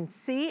you can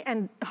see,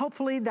 and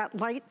hopefully that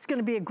light's going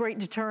to be a great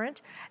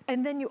deterrent.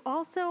 And then you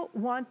also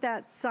want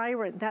that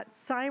siren. That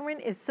siren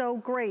is so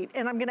great.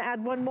 And I'm going to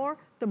add one more.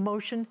 The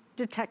motion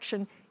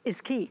detection is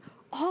key.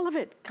 All of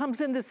it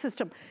comes in this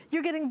system.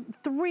 You're getting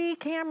 3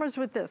 cameras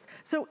with this.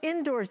 So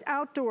indoors,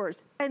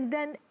 outdoors, and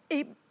then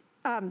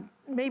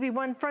maybe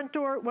 1 front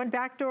door, 1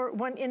 back door,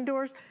 1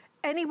 indoors.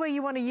 Any way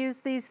you want to use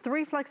these,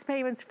 3 flex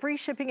payments, free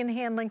shipping and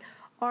handling.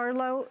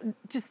 Arlo,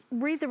 just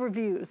read the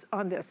reviews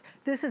on this.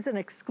 This is an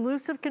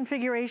exclusive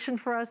configuration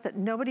for us that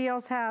nobody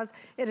else has.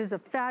 It is a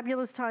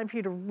fabulous time for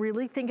you to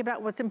really think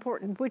about what's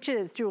important, which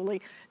is,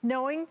 Julie,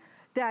 knowing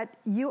that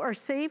you are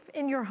safe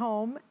in your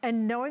home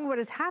and knowing what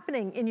is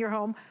happening in your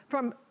home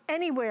from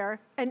anywhere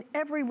and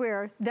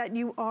everywhere that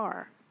you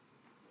are.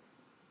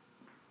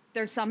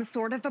 There's some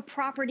sort of a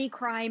property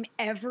crime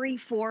every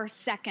 4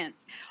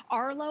 seconds.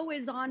 Arlo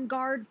is on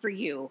guard for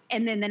you.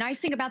 And then the nice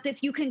thing about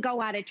this, you can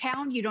go out of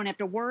town. You don't have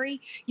to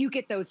worry. You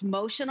get those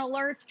motion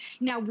alerts.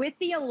 Now with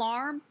the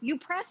alarm, you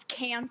press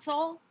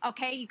cancel,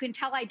 okay? You can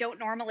tell I don't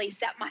normally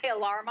set my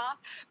alarm off,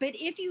 but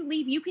if you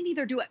leave, you can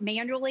either do it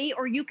manually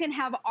or you can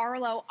have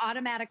Arlo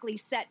automatically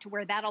set to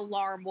where that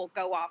alarm will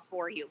go off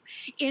for you.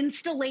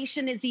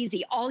 Installation is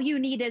easy. All you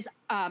need is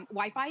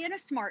Wi-Fi and a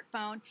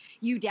smartphone.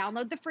 You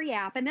download the free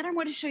app, and then I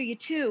want to show you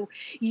too,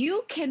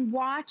 you can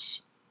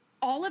watch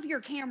all of your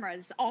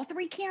cameras, all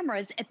 3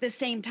 cameras at the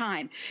same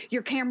time.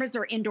 Your cameras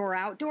are indoor,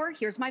 outdoor.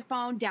 Here's my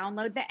phone,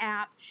 download the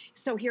app.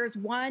 So here's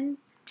 1,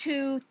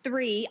 2,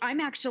 3. I'm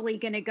actually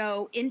going to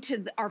go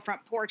into our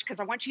front porch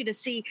because I want you to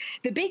see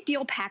the big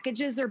deal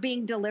packages are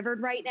being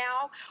delivered right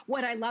now.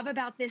 What I love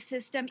about this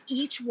system,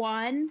 each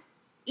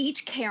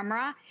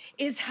camera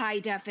is high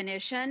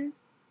definition.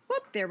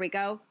 Whoop, there we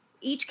go.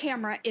 Each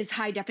camera is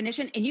high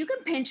definition, and you can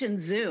pinch and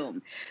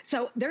zoom.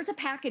 So there's a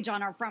package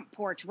on our front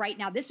porch right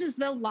now. This is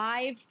the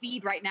live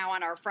feed right now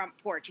on our front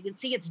porch. You can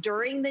see it's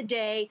during the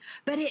day,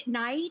 but at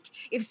night,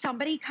 if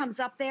somebody comes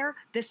up there,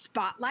 the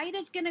spotlight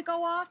is going to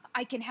go off.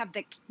 I can have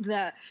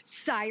the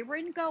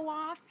siren go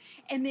off,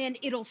 and then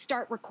it'll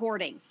start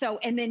recording. So,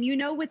 and then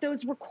with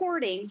those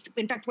recordings,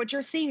 in fact, what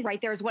you're seeing right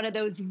there is one of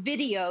those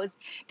videos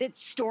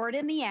that's stored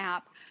in the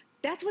app.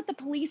 That's what the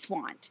police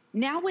want.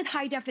 Now with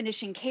high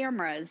definition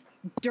cameras,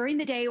 during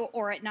the day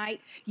or at night,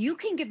 you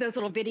can give those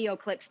little video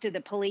clips to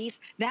the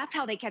police. That's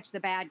how they catch the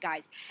bad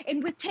guys.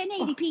 And with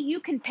 1080p, you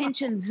can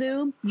pinch and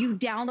zoom. You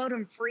download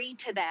them free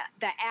to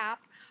the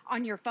app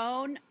on your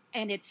phone,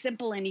 and it's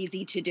simple and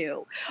easy to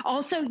do.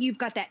 Also, you've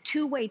got that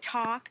 2-way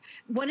talk.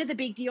 One of the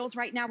big deals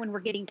right now when we're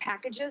getting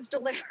packages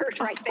delivered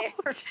right there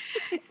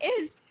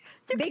is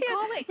they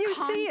call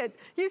it.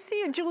 You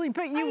see it, Julie,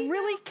 but you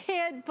really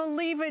can't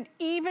believe it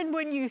even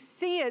when you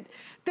see it.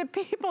 The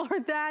people are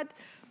that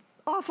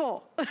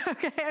awful.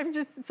 Okay, I'm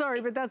just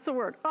sorry, but that's the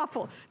word,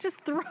 awful.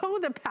 Just throw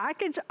the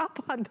package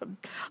up on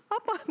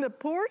the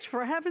porch,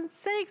 for heaven's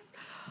sakes.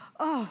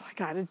 Oh my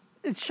God,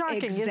 it's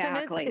shocking,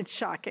 exactly. Isn't it? It's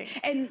shocking.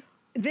 And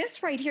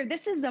this right here,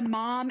 this is a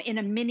mom in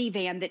a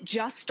minivan that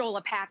just stole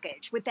a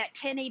package. With that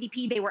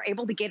 1080p, they were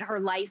able to get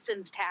her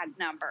license tag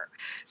number.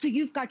 So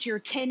you've got your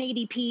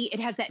 1080p. It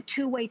has that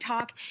 2-way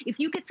talk. If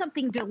you get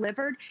something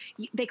delivered,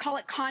 they call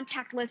it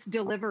contactless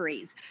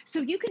deliveries. So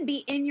you can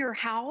be in your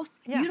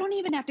house. Yeah. You don't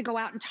even have to go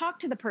out and talk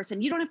to the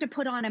person. You don't have to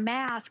put on a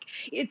mask.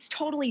 It's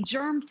totally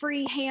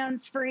germ-free,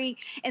 hands-free.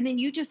 And then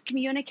you just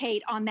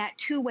communicate on that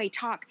 2-way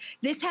talk.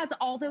 This has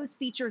all those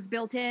features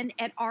built in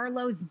at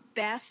Arlo's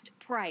best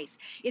price.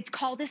 It's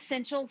called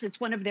Essentials. It's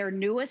one of their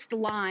newest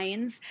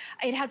lines.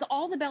 It has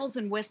all the bells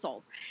and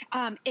whistles.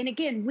 And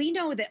again, we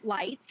know that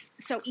lights,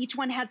 so each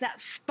one has that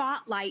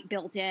spotlight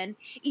built in.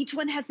 Each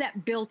one has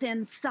that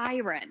built-in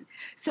siren.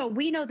 So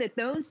we know that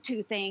those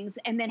 2 things,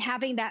 and then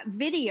having that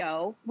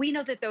video, we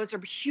know that those are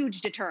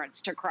huge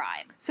deterrents to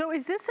crime. So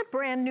is this a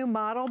brand new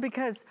model?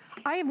 Because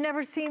I have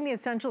never seen the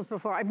Essentials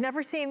before. I've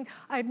never seen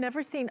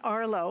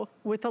Arlo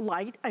with a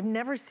light. I've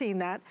never seen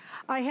that.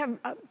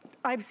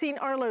 I've seen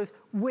Arlo's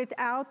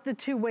without the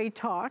 2-way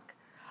talk.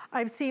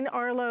 I've seen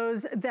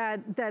Arlo's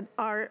that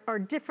are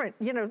different.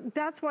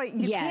 That's why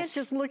you can't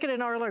just look at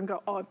an Arlo and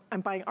go, oh,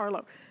 I'm buying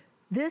Arlo.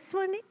 This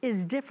one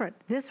is different.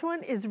 This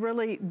one is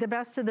really the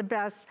best of the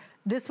best.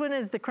 This one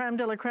is the creme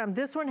de la creme.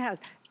 This one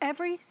has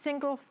every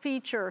single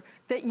feature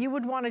that you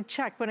would want to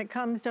check when it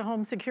comes to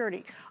home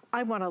security.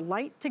 I want a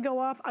light to go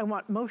off. I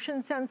want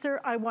motion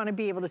sensor. I want to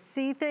be able to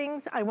see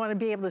things. I want to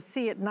be able to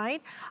see at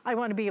night. I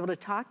want to be able to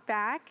talk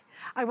back.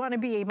 I want to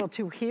be able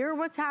to hear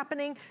what's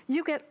happening.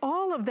 You get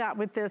all of that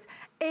with this,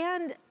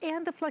 and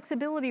the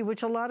flexibility,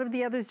 which a lot of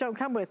the others don't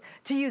come with,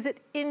 to use it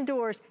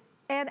indoors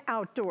and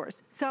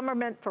outdoors. Some are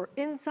meant for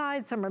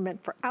inside, some are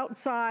meant for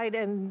outside,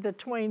 and the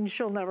twain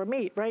shall never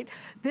meet, right?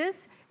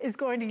 This is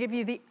going to give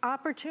you the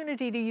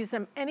opportunity to use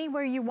them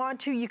anywhere you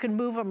want to. You can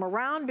move them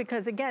around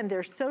because, again,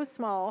 they're so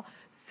small,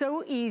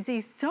 so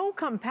easy, so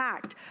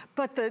compact.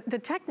 But the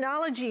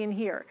technology in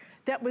here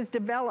that was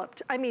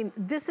developed, I mean,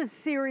 this is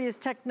serious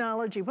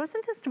technology. Was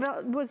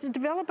it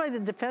developed by the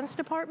Defense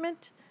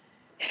Department?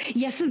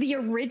 Yes, so the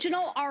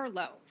original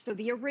Arlo,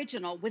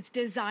 was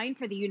designed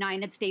for the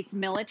United States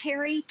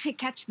military to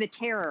catch the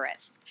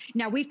terrorists.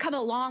 Now, we've come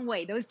a long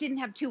way. Those didn't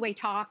have 2-way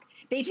talk.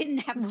 They didn't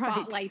have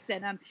spotlights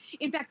in them.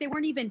 In fact, they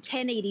weren't even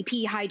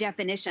 1080p high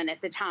definition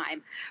at the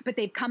time. But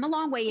they've come a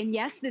long way. And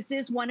yes, this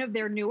is one of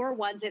their newer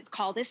ones. It's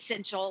called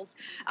Essentials.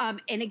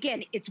 And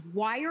again, it's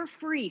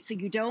wire-free. So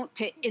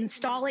to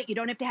install it, you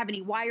don't have to have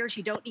any wires.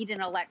 You don't need an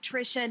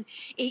electrician.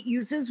 It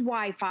uses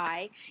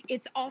Wi-Fi.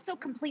 It's also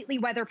completely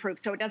weatherproof.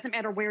 So it doesn't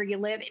matter where you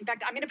live. In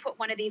fact, I'm going to put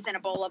one of these in a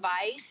bowl of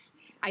ice.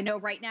 I know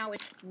right now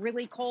it's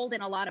really cold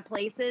in a lot of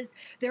places.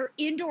 They're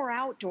indoor,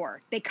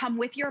 outdoor. They come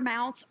with your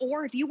mounts,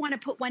 or if you want to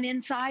put one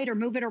inside or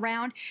move it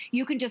around,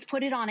 you can just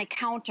put it on a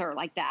counter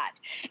like that.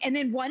 And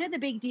then one of the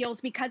big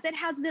deals, because it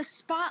has this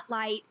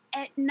spotlight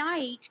at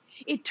night,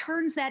 it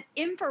turns that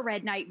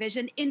infrared night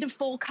vision into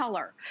full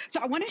color. So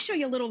I want to show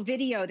you a little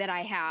video that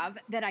I have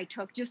that I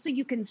took just so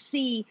you can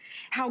see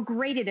how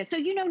great it is. So,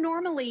 you know,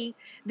 normally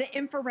the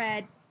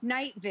infrared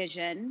night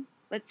vision,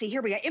 let's see,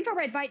 here we go.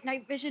 Infrared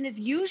night vision is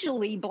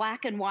usually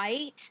black and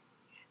white.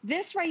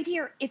 This right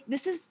here, if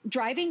this is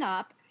driving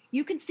up,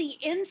 you can see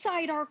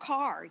inside our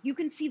car. You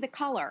can see the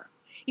color.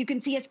 You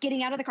can see us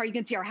getting out of the car. You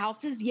can see our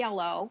house is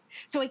yellow.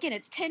 So again,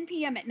 it's 10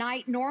 p.m. at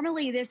night.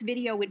 Normally this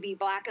video would be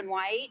black and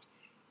white.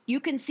 You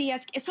can see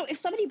us. So if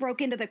somebody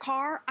broke into the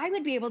car, I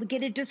would be able to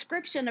get a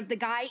description of the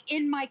guy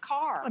in my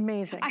car.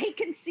 Amazing. I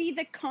can see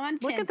the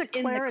content Look at the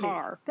clarity. in the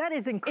car. That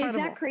is incredible.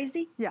 Is that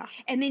crazy? Yeah.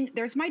 And then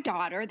there's my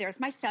daughter. There's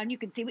my son. You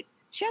can see what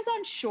she has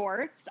on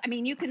shorts. I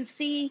mean, you can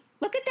see,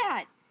 look at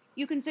that.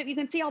 You can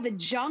see all the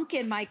junk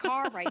in my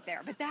car right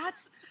there. But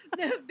that's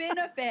the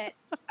benefit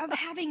of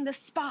having the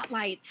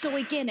spotlight. So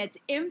again, it's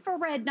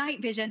infrared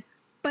night vision,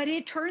 but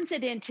it turns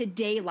it into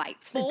daylight,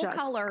 full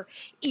color,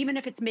 even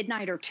if it's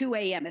midnight or 2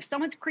 a.m. If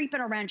someone's creeping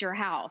around your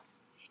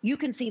house, you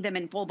can see them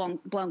in full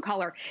blown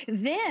color.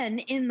 Then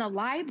in the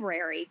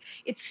library,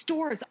 it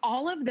stores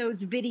all of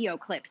those video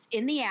clips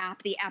in the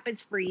app. The app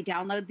is free.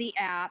 Download the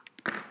app.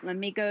 Let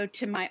me go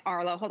to my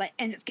Arlo. Hold on.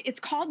 And it's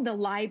called the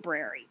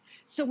library.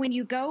 So when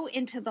you go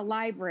into the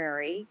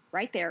library,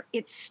 right there,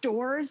 it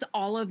stores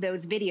all of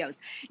those videos.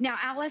 Now,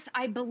 Alyce,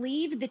 I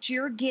believe that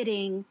you're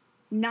getting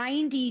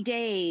 90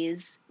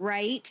 days,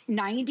 right?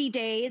 90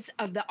 days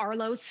of the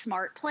Arlo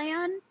Smart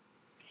Plan.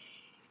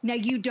 Now,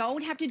 you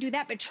don't have to do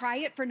that, but try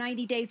it for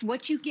 90 days.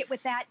 What you get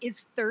with that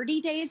is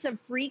 30 days of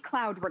free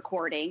cloud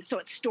recording. So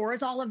it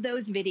stores all of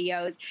those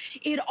videos.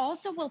 It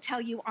also will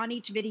tell you on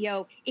each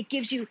video, it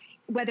gives you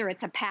whether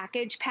it's a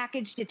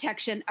package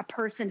detection, a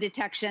person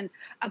detection,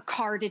 a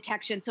car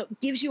detection. So it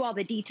gives you all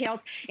the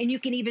details, and you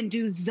can even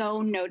do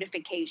zone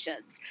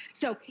notifications.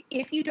 So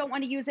if you don't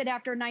want to use it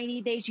after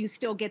 90 days, you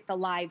still get the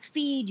live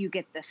feed, you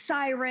get the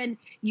siren,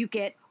 you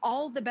get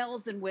all the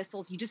bells and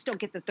whistles. You just don't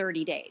get the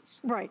 30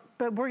 days. Right,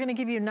 but we're going to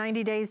give you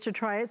 90 days to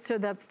try it, so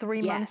that's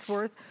 3 months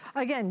worth.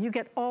 Again, you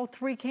get all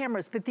 3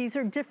 cameras, but these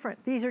are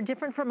different. These are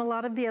different from a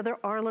lot of the other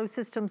Arlo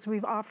systems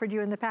we've offered you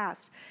in the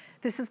past.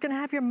 This is going to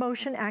have your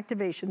motion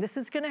activation. This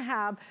is going to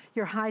have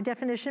your high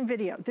definition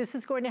video. This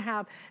is going to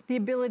have the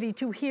ability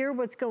to hear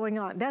what's going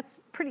on.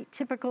 That's pretty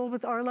typical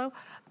with Arlo,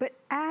 but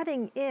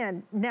adding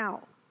in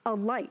now a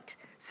light.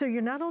 So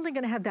you're not only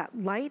going to have that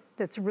light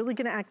that's really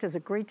going to act as a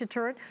great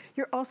deterrent,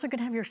 you're also going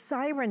to have your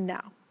siren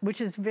now,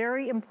 which is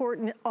very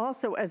important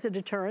also as a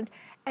deterrent.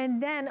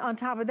 And then on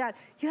top of that,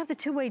 you have the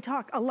two-way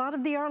talk. A lot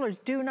of the Arlos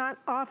do not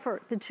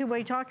offer the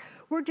two-way talk.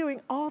 We're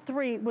doing all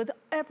 3 with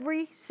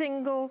every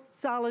single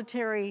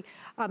solitary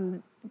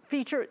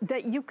feature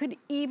that you could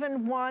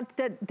even want,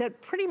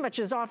 that pretty much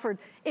is offered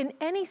in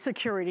any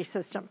security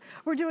system.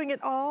 We're doing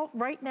it all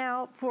right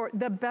now for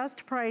the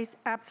best price,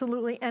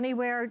 absolutely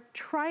anywhere.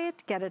 Try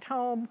it, get it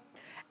home,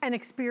 and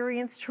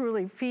experience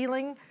truly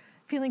feeling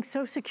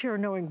so secure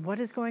knowing what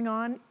is going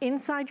on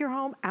inside your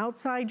home,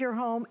 outside your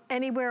home,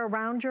 anywhere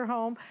around your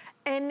home,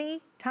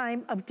 any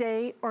time of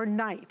day or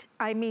night.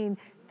 I mean,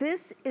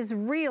 this is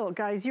real,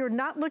 guys. You're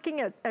not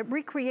looking at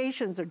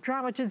recreations or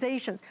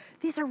dramatizations.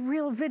 These are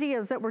real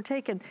videos that were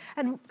taken.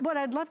 And what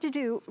I'd love to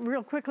do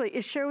real quickly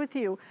is share with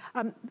you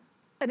an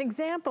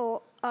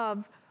example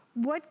of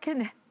what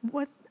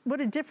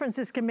a difference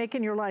this can make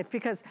in your life,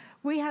 because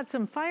we had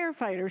some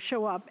firefighters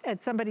show up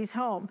at somebody's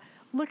home.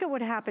 Look at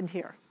what happened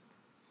here.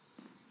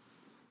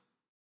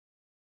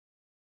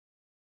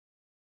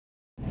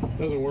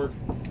 Doesn't work.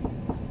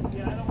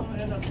 Yeah, I don't want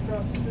to end up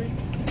across the street.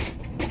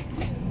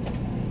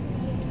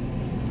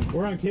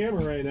 We're on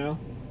camera right now.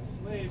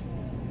 Wait.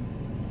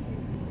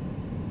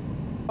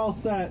 All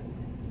set.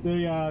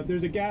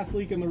 There's a gas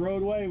leak in the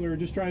roadway. We were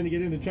just trying to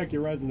get in to check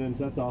your residence,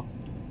 that's all.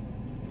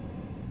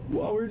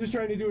 Well, we were just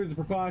trying to do it as a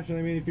precaution.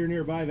 I mean, if you're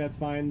nearby, that's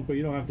fine, but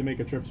you don't have to make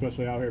a trip,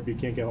 especially out here. If you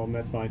can't get home,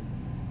 that's fine.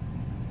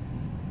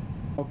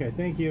 Okay,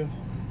 thank you.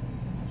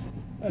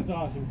 That's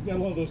awesome. I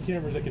love those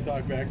cameras that can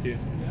talk back to you.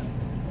 That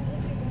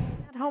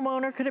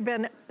homeowner could have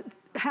been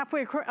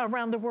halfway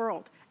around the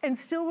world and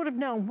still would have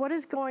known what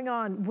is going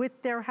on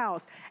with their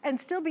house,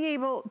 and still be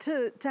able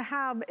to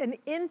have an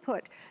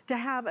input, to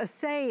have a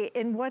say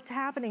in what's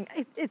happening.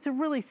 It's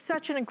really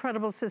such an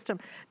incredible system.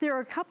 There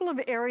are a couple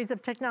of areas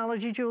of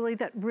technology, Julie,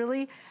 that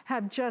really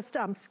have just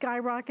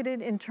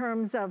skyrocketed in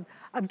terms of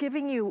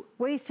giving you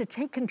ways to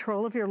take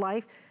control of your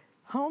life.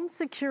 Home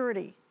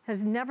security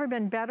has never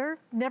been better,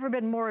 never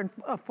been more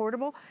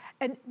affordable,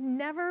 and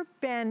never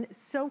been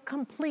so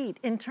complete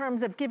in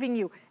terms of giving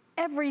you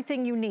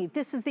everything you need.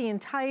 This is the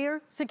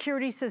entire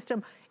security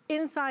system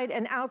inside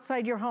and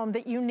outside your home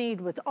that you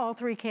need with all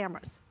 3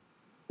 cameras.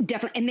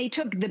 Definitely. And they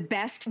took the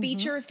best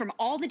features from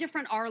all the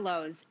different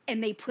Arlos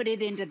and they put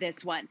it into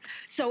this one.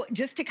 So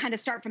just to kind of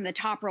start from the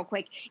top real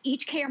quick,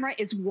 each camera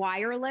is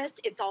wireless.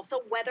 It's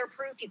also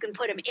weatherproof. You can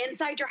put them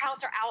inside your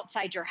house or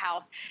outside your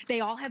house.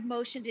 They all have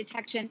motion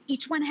detection.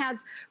 Each one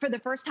has, for the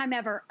first time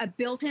ever, a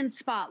built-in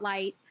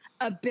spotlight,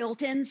 a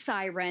built-in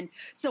siren.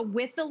 So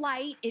with the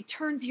light, it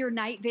turns your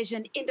night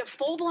vision into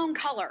full-blown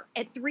color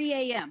at 3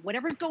 a.m.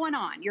 Whatever's going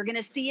on, you're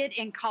gonna see it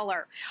in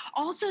color.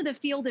 Also, the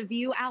field of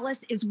view,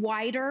 Alyce, is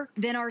wider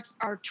than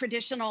our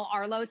traditional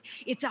Arlos.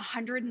 It's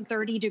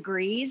 130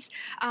 degrees.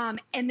 And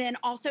then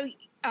also,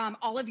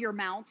 all of your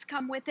mounts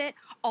come with it.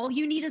 All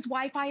you need is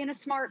Wi-Fi and a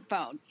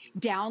smartphone.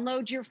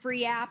 Download your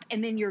free app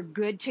and then you're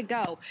good to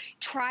go.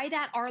 Try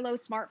that Arlo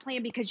Smart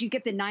Plan because you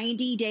get the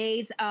 90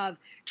 days of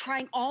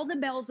trying all the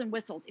bells and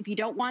whistles. If you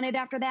don't want it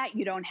after that,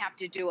 you don't have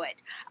to do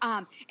it.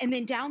 And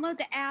then download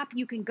the app.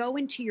 You can go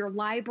into your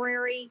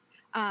library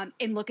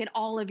and look at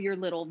all of your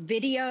little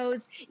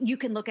videos. You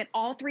can look at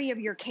all 3 of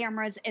your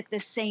cameras at the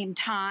same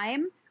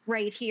time.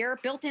 Right here,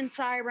 built-in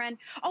siren.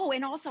 Oh,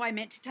 and also I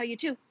meant to tell you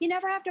too, you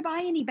never have to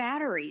buy any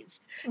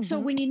batteries. So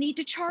when you need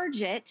to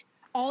charge it,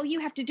 all you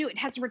have to do, it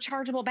has a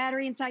rechargeable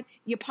battery inside,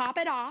 you pop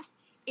it off,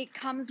 it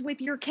comes with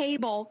your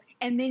cable,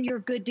 and then you're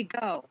good to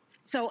go.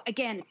 So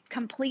again,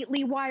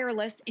 completely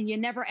wireless, and you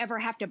never ever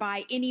have to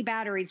buy any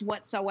batteries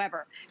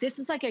whatsoever. This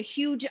is like a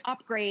huge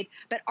upgrade,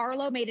 but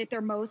Arlo made it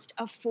their most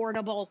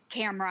affordable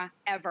camera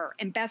ever,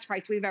 and best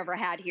price we've ever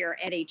had here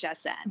at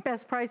HSN.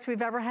 Best price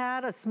we've ever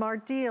had, a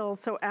smart deal.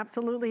 So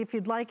absolutely, if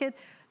you'd like it,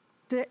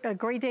 a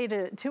great day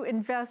to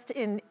invest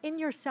in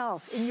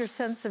yourself, in your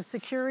sense of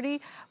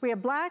security. We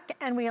have black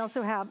and we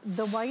also have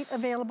the white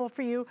available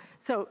for you.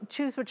 So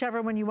choose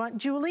whichever one you want.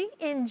 Julie,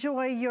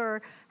 enjoy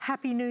your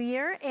Happy New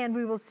Year and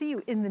we will see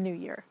you in the new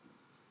year.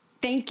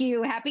 Thank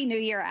you. Happy New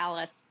Year,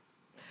 Alyce.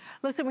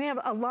 Listen, we have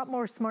a lot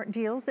more smart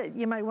deals that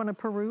you might want to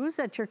peruse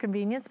at your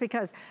convenience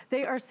because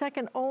they are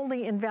second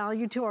only in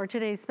value to our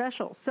today's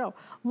special. So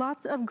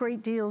lots of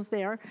great deals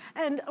there.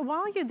 And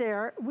while you're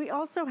there, we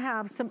also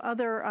have some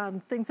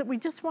other things that we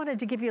just wanted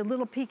to give you a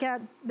little peek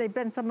at. They've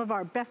been some of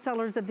our best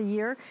sellers of the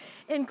year,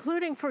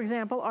 including, for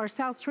example, our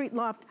South Street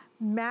Loft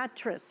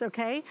mattress,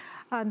 okay,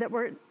 that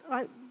we're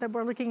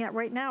looking at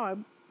right now. I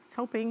was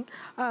hoping.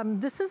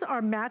 This is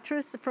our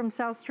mattress from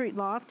South Street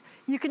Loft.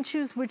 You can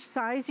choose which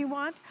size you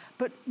want,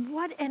 but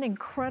what an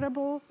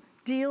incredible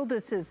deal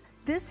this is.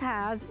 This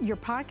has your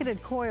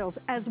pocketed coils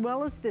as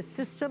well as this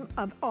system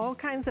of all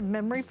kinds of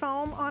memory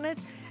foam on it.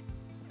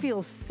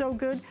 Feels so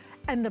good.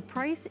 And the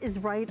price is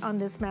right on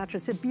this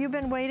mattress. If you've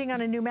been waiting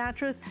on a new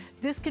mattress,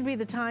 this could be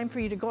the time for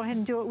you to go ahead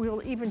and do it. We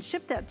will even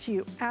ship that to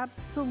you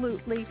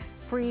absolutely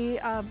free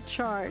of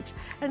charge.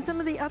 And some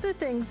of the other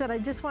things that I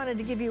just wanted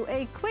to give you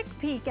a quick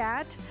peek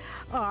at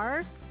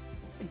are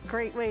a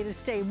great way to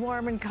stay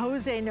warm and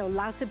cozy. I know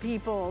lots of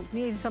people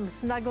need some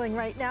snuggling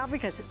right now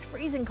because it's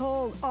freezing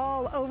cold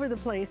all over the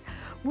place.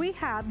 We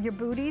have your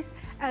booties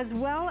as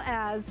well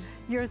as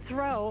your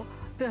throw.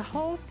 The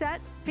whole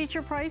set,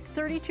 feature price,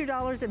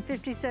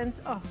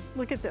 $32.50. Oh,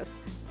 look at this.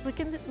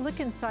 Look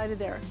inside of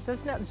there.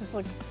 Doesn't that just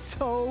look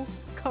so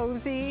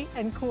cozy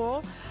and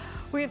cool?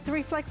 We have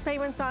 3 flex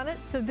payments on it,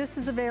 so this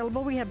is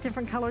available. We have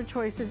different color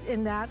choices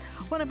in that.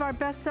 One of our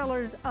best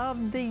sellers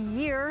of the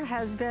year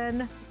has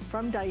been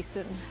from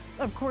Dyson.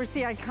 Of course,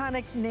 the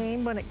iconic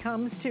name when it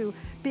comes to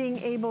being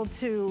able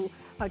to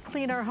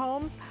clean our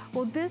homes.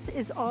 Well, this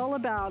is all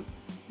about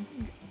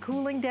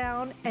cooling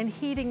down and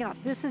heating up.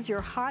 This is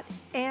your hot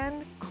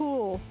and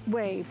cool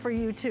way for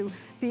you to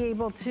be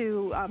able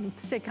to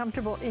stay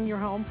comfortable in your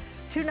home.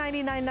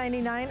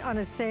 $299.99 on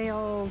a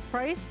sales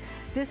price.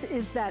 This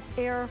is that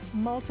air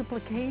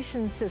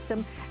multiplication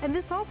system. And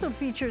this also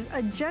features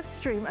a jet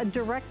stream, a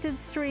directed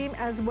stream,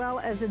 as well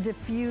as a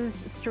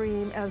diffused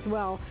stream as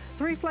well.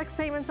 3 flex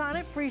payments on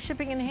it, free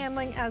shipping and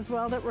handling as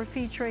well that we're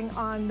featuring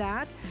on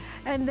that.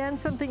 And then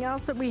something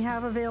else that we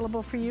have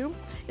available for you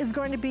is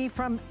going to be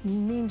from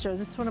Ninja.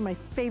 This is one of my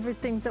favorite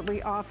things that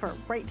we offer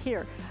right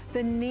here,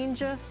 the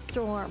Ninja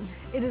Storm.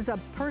 It is a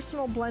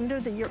personal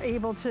blender that you're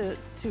able to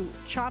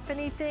chop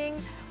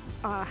anything,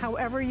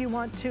 however you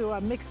want to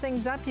mix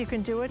things up, you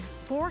can do it.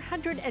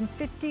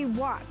 450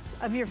 watts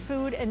of your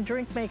food and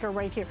drink maker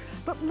right here.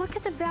 But look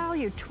at the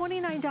value,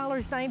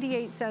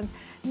 $29.98.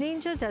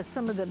 Ninja does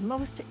some of the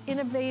most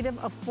innovative,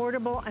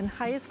 affordable, and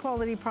highest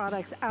quality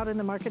products out in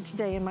the market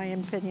today, in my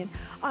opinion.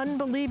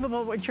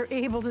 Unbelievable what you're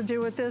able to do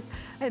with this.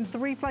 And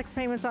 3 flex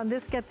payments on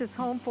this get this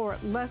home for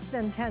less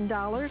than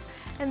 $10.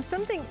 And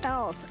something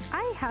else,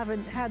 I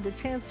haven't had the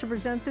chance to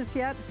present this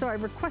yet, so I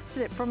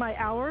requested it for my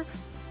hour.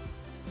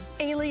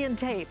 Alien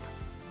tape.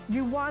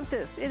 You want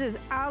this. It is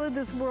out of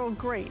this world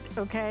great,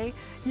 okay?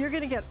 You're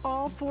gonna get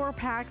all 4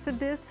 packs of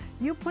this.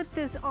 You put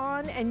this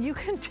on and you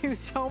can do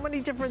so many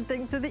different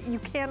things with it, you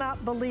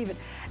cannot believe it.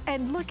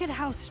 And look at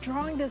how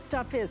strong this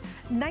stuff is.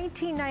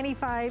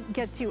 $19.95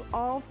 gets you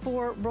all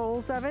 4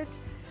 rolls of it.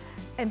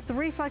 And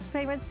 3 flex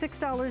payments,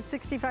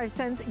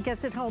 $6.65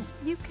 gets it home.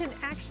 You can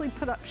actually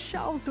put up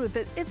shelves with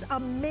it. It's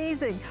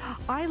amazing.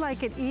 I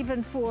like it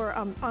even for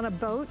on a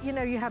boat. You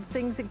know, you have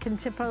things that can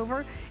tip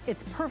over.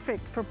 It's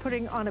perfect for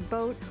putting on a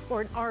boat or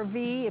an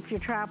RV if you're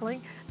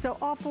traveling. So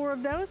all 4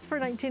 of those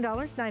for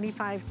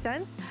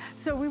 $19.95.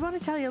 So we want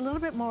to tell you a little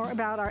bit more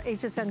about our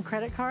HSN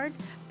credit card,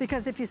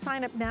 because if you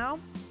sign up now,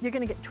 you're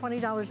going to get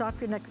 $20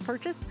 off your next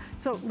purchase.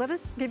 So let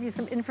us give you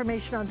some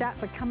information on that,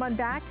 but come on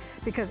back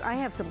because I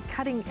have some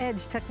cutting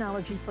edge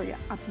technology for you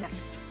up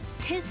next.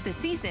 'Tis the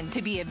season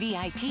to be a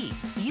VIP.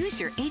 Use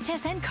your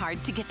HSN card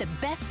to get the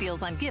best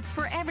deals on gifts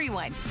for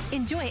everyone.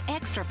 Enjoy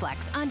extra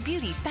flex on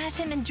beauty,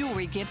 fashion, and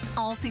jewelry gifts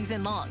all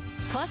season long.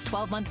 Plus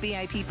 12-month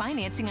VIP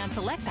financing on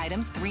select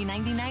items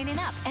 $3.99 and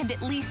up, and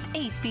at least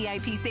 8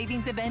 VIP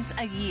savings events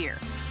a year.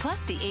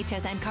 Plus, the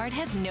HSN card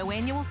has no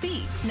annual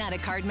fee. Not a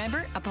card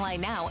member? Apply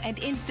now and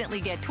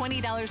instantly get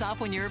 $20 off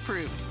when you're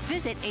approved.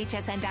 Visit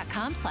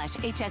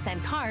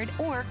hsn.com/HSN card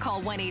or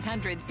call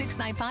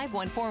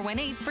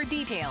 1-800-695-1418 for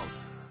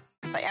details.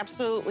 I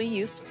absolutely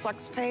use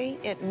FlexPay.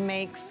 It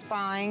makes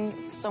buying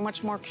so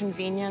much more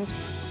convenient.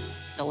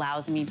 It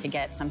allows me to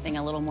get something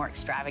a little more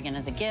extravagant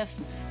as a gift,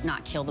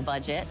 not kill the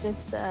budget.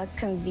 It's a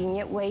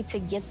convenient way to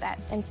get that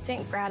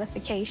instant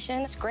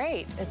gratification. It's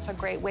great. It's a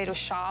great way to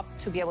shop,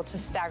 to be able to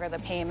stagger the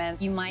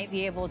payment. You might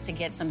be able to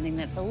get something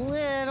that's a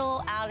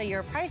little out of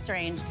your price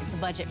range. It's a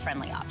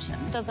budget-friendly option.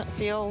 It doesn't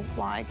feel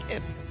like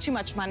it's too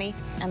much money,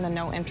 and the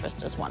no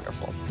interest is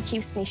wonderful. It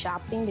keeps me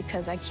shopping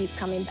because I keep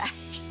coming back.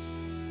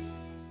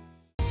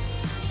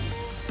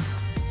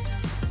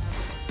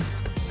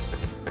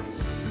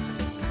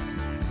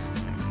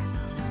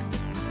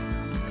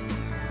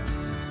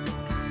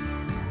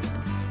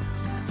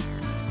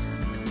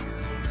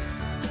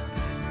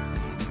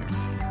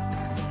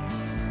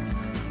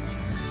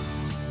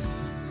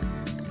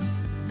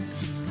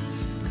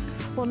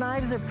 Well,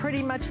 knives are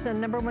pretty much the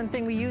 #1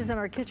 thing we use in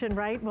our kitchen,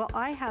 right? Well,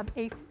 I have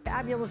a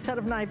fabulous set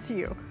of knives for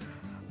you.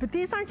 But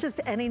these aren't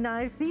just any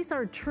knives, these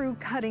are true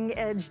cutting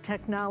edge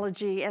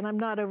technology, and I'm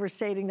not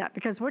overstating that,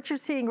 because what you're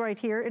seeing right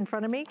here in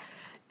front of me,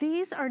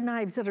 these are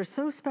knives that are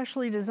so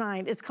specially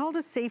designed. It's called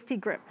a safety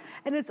grip,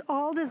 and it's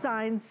all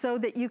designed so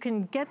that you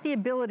can get the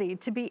ability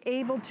to be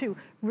able to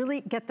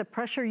really get the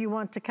pressure you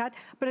want to cut,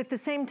 but at the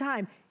same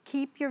time,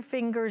 keep your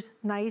fingers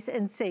nice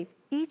and safe.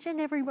 Each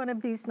and every one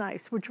of these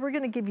knives, which we're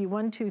gonna give you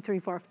 1, 2, 3,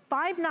 4,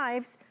 5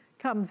 knives,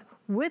 comes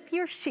with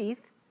your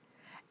sheath,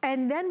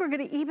 and then we're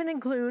gonna even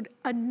include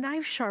a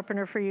knife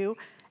sharpener for you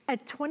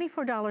at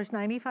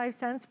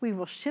 $24.95. We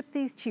will ship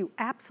these to you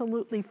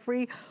absolutely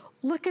free.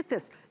 Look at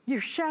this,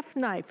 your chef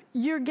knife,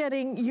 you're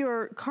getting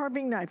your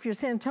carving knife, your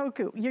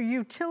santoku, your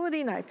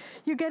utility knife,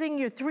 you're getting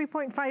your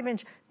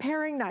 3.5-inch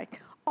paring knife,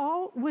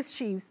 all with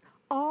sheaths,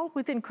 all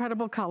with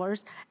incredible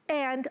colors,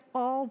 and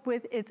all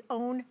with its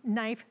own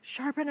knife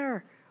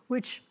sharpener,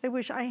 which I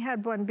wish I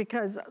had one,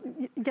 because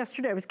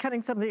yesterday I was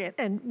cutting something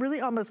and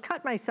really almost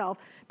cut myself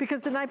because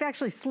the knife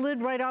actually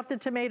slid right off the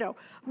tomato.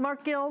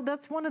 Mark Gill,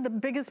 that's one of the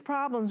biggest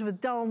problems with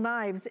dull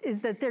knives, is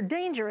that they're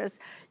dangerous.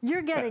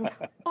 You're getting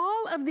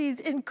all of these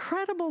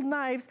incredible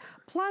knives,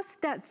 plus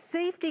that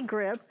safety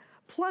grip,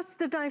 plus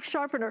the knife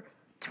sharpener,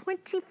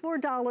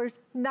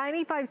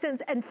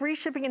 $24.95, and free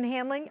shipping and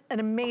handling. An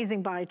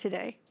amazing buy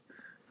today.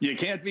 You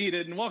can't beat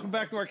it. And welcome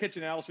back to our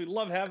kitchen, Alyce. We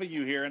love having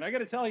you here. And I got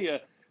to tell you,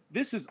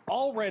 this is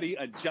already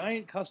a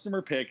giant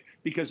customer pick,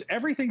 because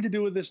everything to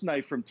do with this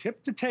knife from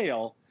tip to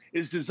tail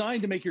is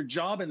designed to make your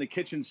job in the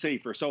kitchen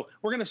safer. So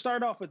we're going to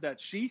start off with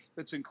that sheath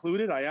that's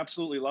included. I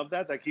absolutely love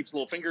that. That keeps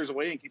little fingers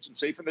away and keeps them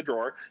safe in the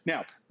drawer.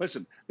 Now,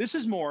 listen, this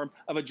is more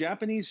of a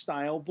Japanese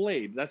style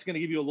blade. That's going to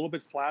give you a little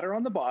bit flatter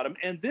on the bottom.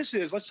 And this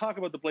is, let's talk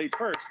about the blade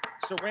first,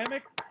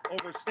 ceramic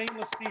over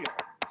stainless steel.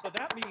 So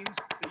that means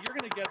that you're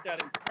going to get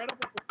that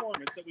incredible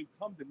performance that we've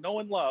come to know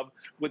and love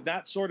with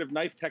that sort of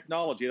knife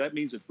technology. That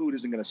means that food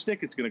isn't going to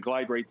stick. It's going to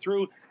glide right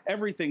through.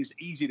 Everything's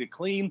easy to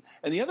clean.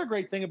 And the other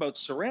great thing about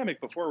ceramic,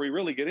 before we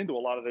really get into a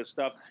lot of this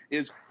stuff,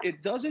 is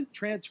it doesn't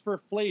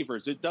transfer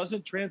flavors. It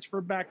doesn't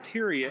transfer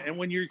bacteria. And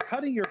when you're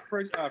cutting your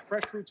fresh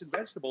fruits and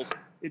vegetables,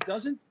 it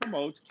doesn't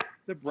promote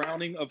the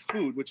browning of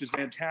food, which is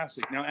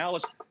fantastic. Now,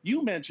 Alyce,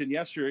 you mentioned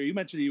yesterday,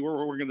 you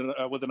were working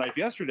with a knife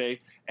yesterday,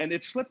 and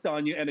it slipped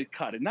on you and it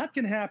cut. And that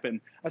can happen,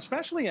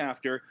 especially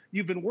after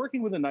you've been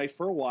working with a knife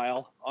for a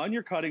while on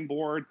your cutting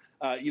board,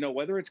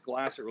 whether it's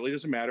glass, it really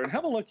doesn't matter. And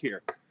have a look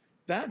here.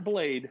 That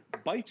blade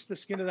bites the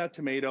skin of that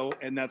tomato,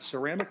 and that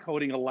ceramic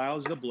coating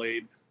allows the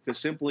blade to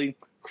simply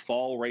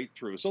fall right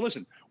through. So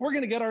listen, we're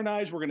going to get our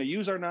knives, we're going to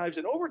use our knives,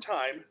 and over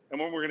time,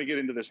 and when we're going to get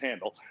into this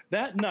handle,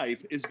 that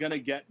knife is going to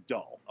get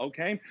dull,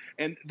 okay?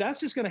 And that's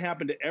just going to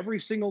happen to every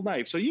single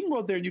knife. So you can go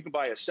out there and you can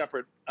buy a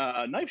separate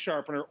knife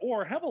sharpener,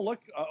 or have a look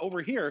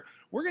over here.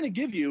 We're going to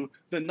give you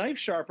the knife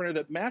sharpener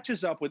that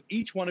matches up with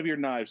each one of your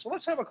knives. So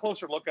let's have a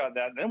closer look on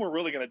that, and then we're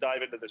really going to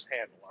dive into this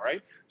handle, all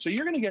right? So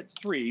you're going to get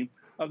 3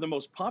 of the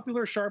most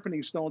popular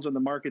sharpening stones on the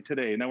market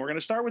today. Now, we're going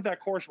to start with that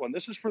coarse one.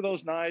 This is for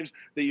those knives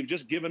that you've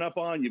just given up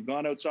on. You've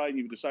gone outside and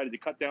you've decided to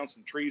cut down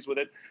some trees with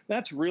it.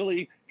 That's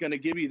really going to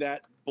give you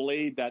that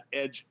blade, that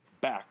edge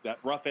back, that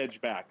rough edge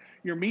back.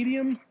 Your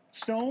medium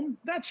stone,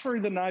 that's for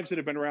the knives that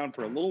have been around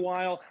for a little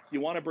while.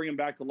 You want to bring them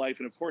back to life.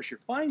 And of course, your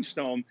fine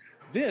stone,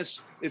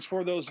 this is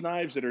for those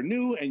knives that are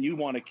new and you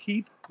want to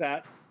keep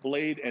that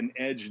blade and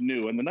edge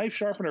new. And the knife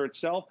sharpener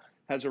itself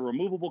has a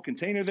removable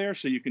container there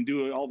so you can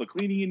do all the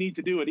cleaning you need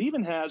to do. It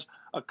even has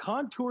a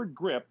contoured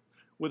grip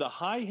with a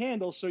high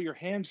handle so your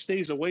hand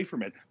stays away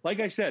from it. Like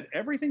I said,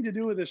 everything to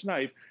do with this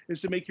knife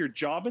is to make your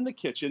job in the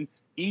kitchen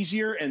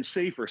easier and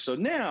safer. So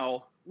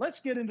now let's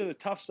get into the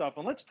tough stuff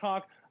and let's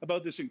talk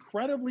about this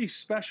incredibly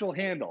special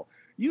handle.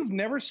 You've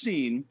never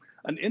seen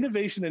an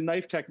innovation in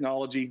knife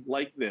technology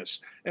like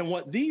this. And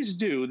what these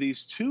do,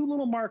 these two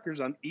little markers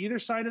on either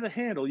side of the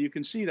handle, you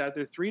can see that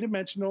they're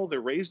three-dimensional,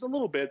 they're raised a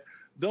little bit.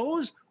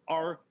 Those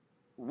are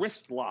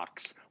wrist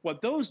locks.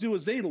 What those do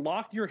is they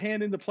lock your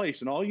hand into place,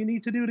 and all you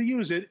need to do to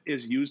use it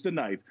is use the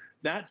knife.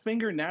 That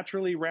finger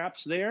naturally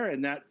wraps there,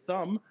 and that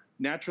thumb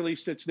naturally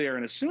sits there.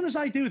 And as soon as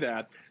I do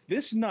that,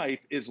 this knife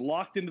is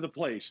locked into the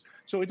place.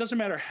 So it doesn't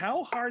matter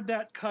how hard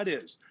that cut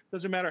is,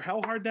 doesn't matter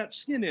how hard that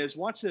skin is.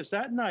 Watch this,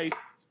 that knife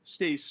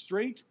stays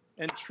straight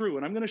and true.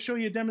 And I'm going to show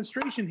you a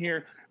demonstration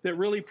here that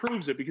really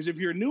proves it, because if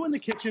you're new in the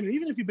kitchen, and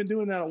even if you've been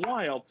doing that a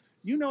while,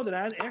 you know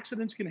that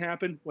accidents can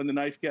happen when the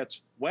knife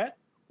gets wet,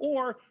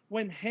 or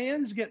when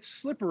hands get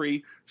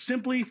slippery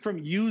simply from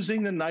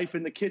using the knife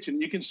in the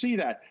kitchen. You can see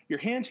that. Your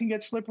hands can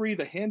get slippery,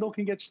 the handle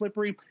can get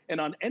slippery, and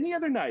on any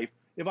other knife,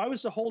 if I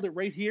was to hold it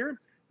right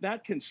here,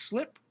 that can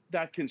slip,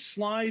 that can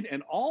slide,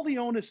 and all the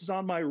onus is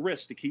on my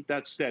wrist to keep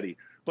that steady.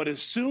 But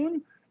as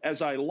soon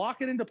as I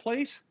lock it into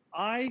place,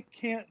 I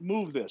can't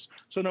move this.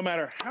 So no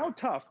matter how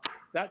tough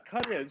that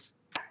cut is,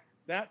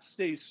 that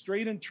stays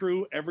straight and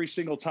true every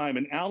single time.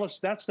 And Alyce,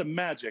 that's the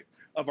magic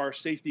of our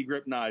safety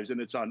grip knives, and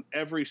it's on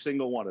every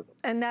single one of them.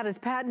 And that is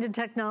patented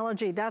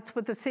technology. That's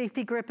what the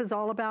safety grip is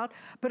all about.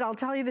 But I'll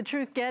tell you the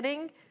truth,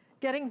 getting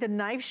the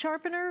knife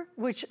sharpener,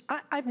 which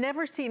I've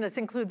never seen us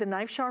include the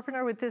knife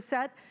sharpener with this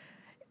set,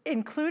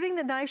 including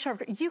the knife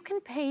sharpener, you can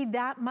pay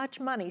that much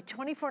money,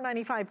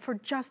 $24.95 for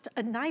just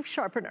a knife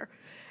sharpener.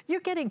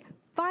 You're getting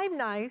 5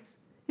 knives,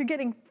 you're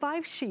getting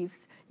 5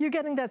 sheaths, you're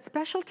getting that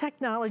special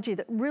technology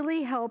that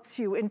really helps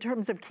you in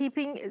terms of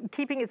keeping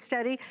it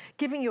steady,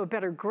 giving you a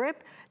better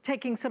grip,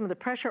 taking some of the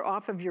pressure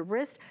off of your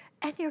wrist,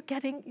 and you're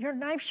getting your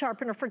knife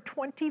sharpener for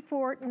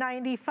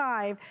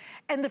 $24.95.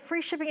 And the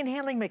free shipping and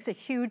handling makes a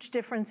huge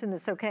difference in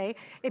this, okay?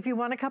 If you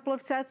want a couple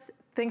of sets,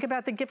 think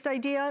about the gift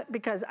idea,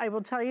 because I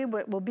will tell you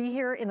what will be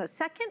here in a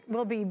second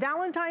will be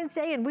Valentine's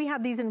Day, and we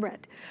have these in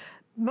red.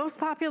 Most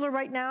popular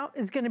right now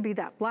is going to be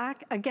that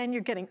black. Again,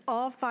 you're getting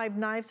all 5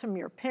 knives from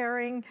your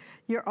pairing.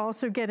 You're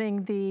also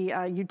getting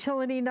the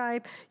utility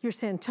knife, your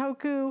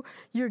Santoku,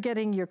 you're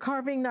getting your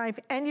carving knife,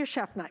 and your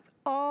chef knife.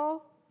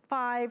 All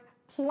 5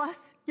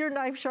 plus your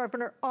knife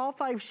sharpener, all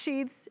 5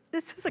 sheaths.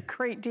 This is a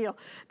great deal.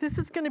 This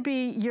is gonna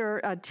be your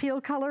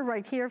teal color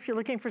right here if you're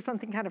looking for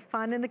something kind of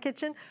fun in the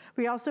kitchen.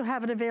 We also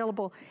have it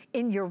available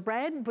in your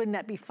red. Wouldn't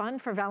that be fun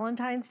for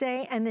Valentine's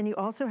Day? And then you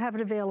also have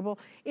it available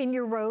in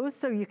your rose,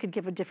 so you could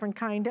give a different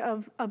kind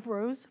of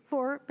rose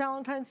for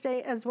Valentine's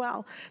Day as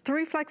well.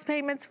 3 flex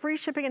payments, free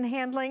shipping and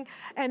handling.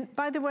 And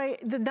by the way,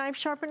 the knife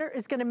sharpener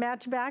is gonna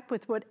match back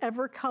with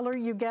whatever color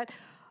you get.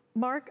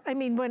 Mark, I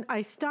mean, when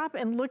I stop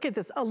and look at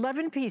this,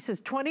 11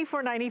 pieces,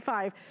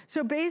 $24.95.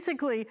 So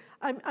basically,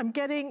 I'm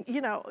getting, you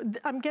know,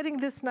 I'm getting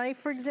this knife,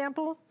 for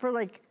example, for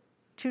like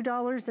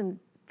 $2.15.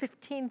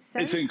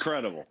 It's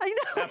incredible. I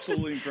know.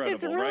 Absolutely incredible,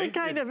 it's really right?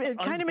 kind of, it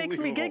kind of makes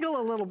me giggle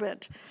a little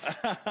bit.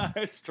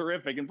 It's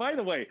terrific. And by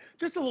the way,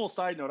 just a little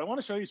side note, I want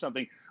to show you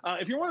something.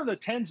 If you're one of the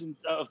tens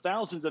of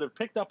thousands that have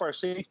picked up our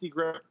safety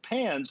grip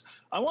pans,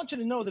 I want you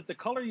to know that the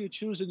color you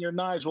choose in your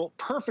knives will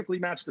perfectly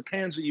match the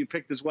pans that you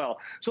picked as well.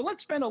 So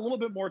let's spend a little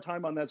bit more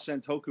time on that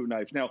Santoku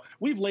knife. Now,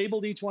 we've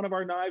labeled each one of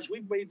our knives.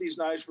 We've made these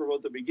knives for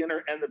both the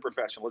beginner and the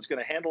professional. It's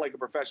going to handle like a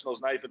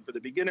professional's knife. And for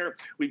the beginner,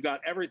 we've got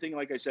everything,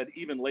 like I said,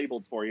 even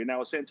labeled for you.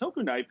 Now, a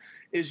Santoku knife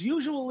is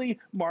usually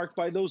marked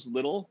by those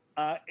little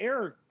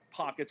air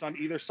pockets on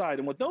either side.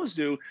 And what those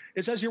do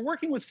is, as you're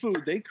working with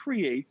food, they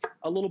create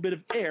a little bit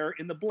of air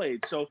in the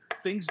blade so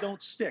things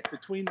don't stick.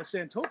 Between the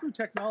Santoku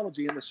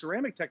technology and the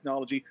ceramic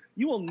technology,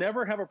 you will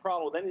never have a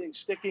problem with anything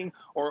sticking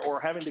or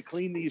having to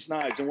clean these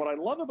knives. And what I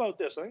love about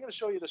this, and I'm going to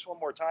show you this one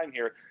more time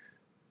here,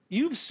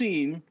 you've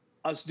seen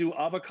us do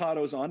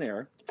avocados on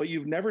air, but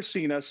you've never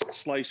seen us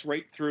slice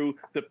right through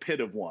the pit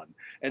of one.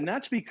 And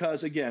that's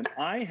because, again,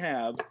 I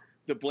have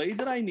the blade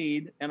that I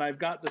need, and I've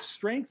got the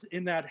strength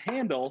in that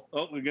handle.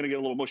 Oh, we're going to get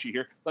a little mushy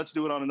here. Let's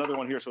do it on another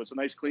one here so it's a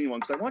nice clean one,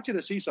 because I want you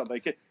to see something.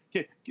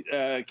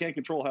 I can't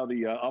control how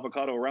the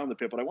avocado around the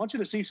pit, but I want you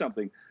to see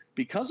something.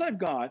 Because I've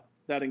got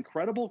that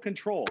incredible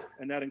control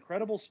and that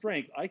incredible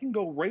strength, I can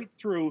go right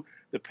through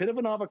the pit of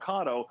an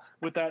avocado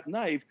with that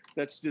knife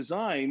that's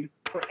designed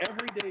for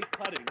everyday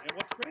cutting. And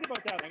what's great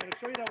about that, I'm going to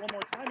show you that one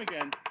more time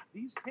again.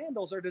 These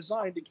handles are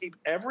designed to keep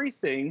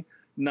everything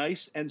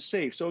nice and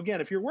safe. So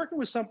again, if you're working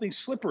with something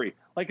slippery,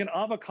 like an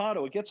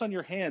avocado, it gets on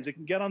your hands, it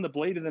can get on the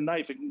blade of the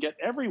knife, it can get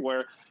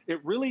everywhere. It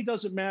really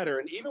doesn't matter.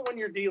 And even when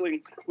you're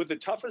dealing with the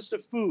toughest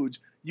of foods,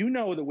 you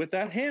know that with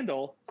that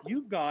handle,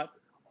 you've got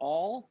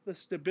all the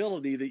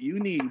stability that you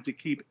need to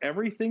keep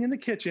everything in the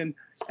kitchen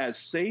as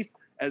safe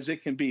as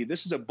it can be.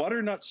 This is a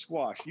butternut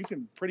squash. You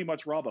can pretty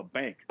much rob a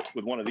bank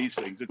with one of these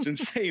things. It's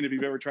insane if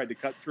you've ever tried to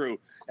cut through.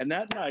 And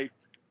that knife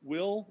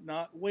will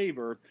not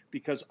waver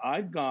because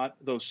I've got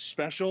those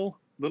special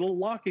little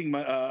locking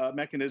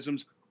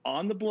mechanisms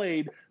on the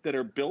blade that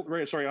are built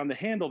on the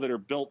handle that are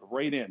built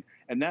right in.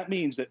 And that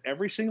means that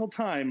every single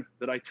time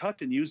that I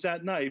touch and use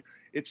that knife,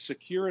 it's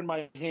secure in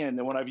my hand.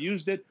 And when I've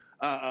used it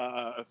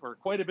for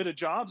quite a bit of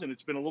jobs and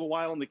it's been a little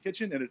while in the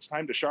kitchen and it's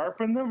time to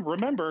sharpen them,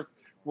 remember,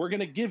 we're going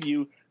to give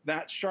you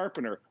that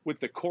sharpener with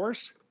the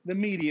coarse, the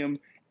medium,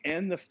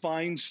 and the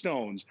fine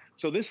stones.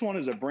 So this one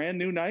is a brand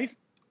new knife.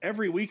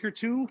 Every week or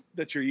two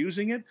that you're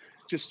using it,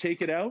 just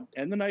take it out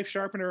and the knife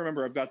sharpener.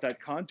 Remember, I've got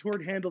that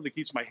contoured handle that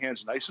keeps my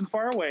hands nice and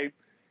far away.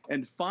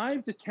 And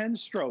 5 to 10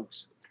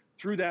 strokes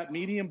through that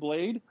medium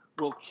blade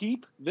will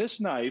keep this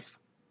knife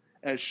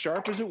as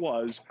sharp as it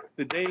was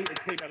the day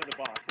it came out of the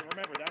box. And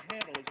remember, that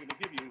handle is going to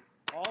give you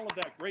all of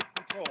that great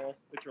control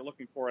that you're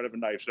looking for out of a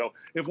knife. So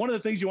if one of the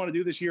things you want to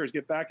do this year is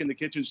get back in the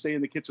kitchen, stay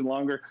in the kitchen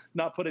longer,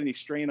 not put any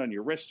strain on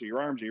your wrists or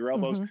your arms or your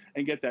elbows,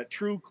 and get that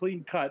true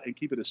clean cut and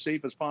keep it as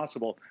safe as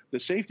possible, the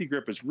Safety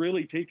Grip has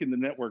really taken the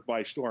network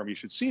by storm. You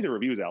should see the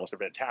reviews, Alyce. They're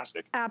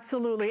fantastic.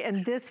 Absolutely.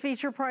 And this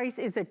feature price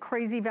is a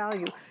crazy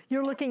value.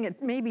 You're looking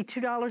at maybe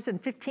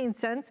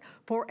 $2.15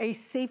 for a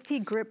Safety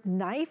Grip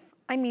knife.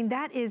 I mean,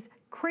 that is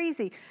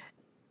crazy.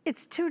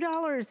 It's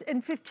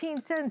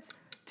 $2.15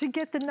 to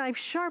get the knife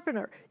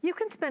sharpener. You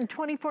can spend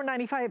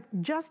 $24.95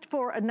 just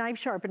for a knife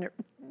sharpener.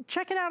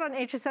 Check it out on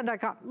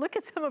hsn.com. Look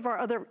at some of our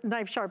other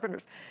knife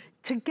sharpeners.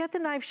 To get the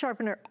knife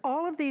sharpener,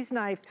 all of these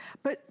knives,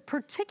 but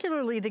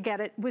particularly to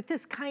get it with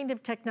this kind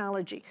of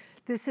technology.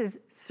 This is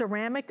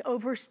ceramic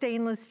over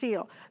stainless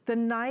steel. The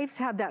knives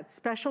have that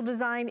special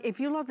design. If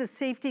you love the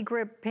Safety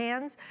Grip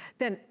pans,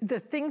 then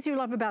the things you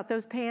love about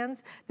those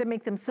pans that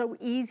make them so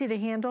easy to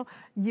handle,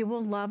 you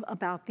will love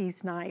about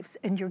these knives.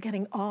 And you're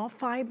getting all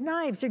 5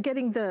 knives. You're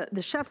getting the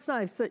chef's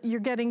knives, you're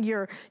getting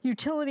your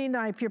utility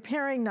knife, your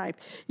paring knife,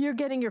 you're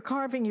getting your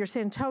carving, your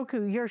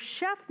santoku, your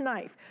chef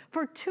knife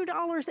for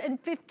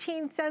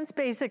 $2.15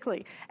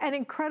 basically. An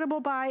incredible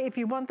buy. If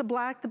you want the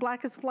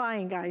black is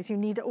flying, guys. You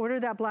need to order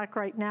that black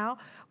right now.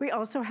 We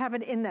also have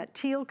it in that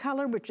teal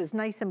color, which is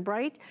nice and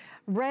bright.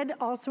 Red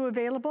also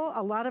available.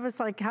 A lot of us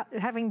like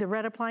having the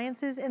red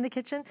appliances in the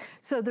kitchen.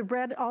 So the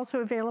red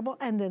also available.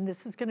 And then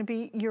this is going to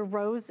be your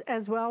rose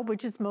as well,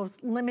 which is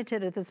most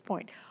limited at this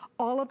point.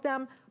 All of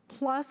them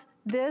plus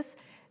this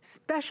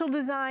special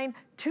design,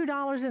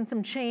 $2 and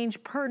some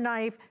change per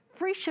knife,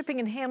 free shipping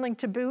and handling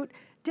to boot.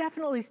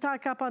 Definitely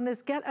stock up on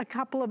this. Get a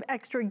couple of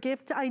extra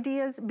gift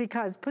ideas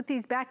because put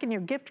these back in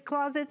your gift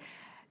closet,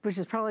 which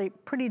is probably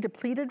pretty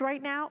depleted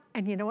right now.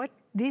 And you know what?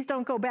 These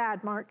don't go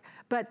bad, Mark.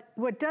 But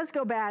what does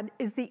go bad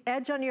is the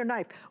edge on your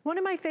knife. One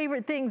of my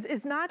favorite things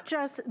is not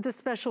just the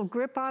special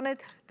grip on it,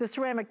 the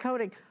ceramic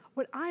coating.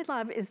 What I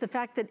love is the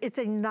fact that it's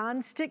a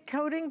non-stick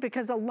coating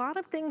because a lot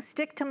of things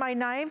stick to my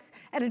knives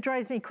and it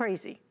drives me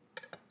crazy.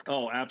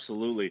 Oh,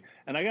 absolutely.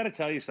 And I got to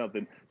tell you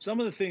something. Some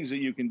of the things that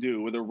you can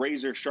do with a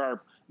razor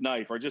sharp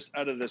knife are just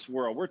out of this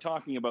world. We're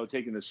talking about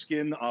taking the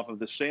skin off of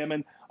the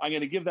salmon. I'm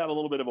going to give that a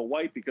little bit of a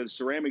wipe because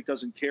ceramic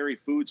doesn't carry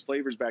foods,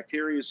 flavors,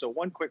 bacteria. So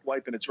one quick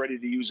wipe and it's ready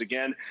to use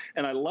again.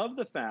 And I love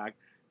the fact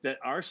that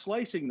our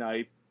slicing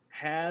knife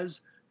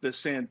has the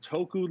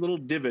santoku little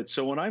divots.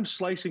 So when I'm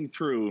slicing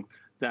through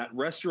that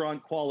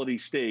restaurant quality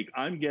steak,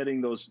 I'm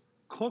getting those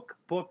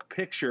cookbook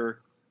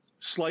picture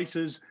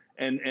slices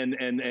and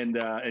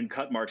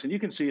cut marks. And you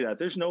can see that.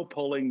 There's no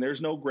pulling.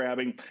 There's no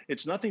grabbing.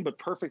 It's nothing but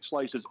perfect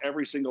slices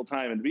every single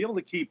time. And to be able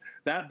to keep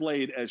that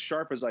blade as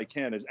sharp as I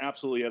can is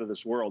absolutely out of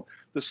this world.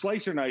 The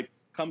slicer knife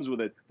comes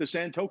with it. The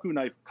santoku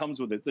knife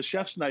comes with it. The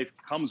chef's knife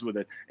comes with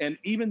it. And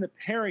even the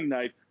paring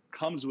knife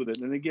comes with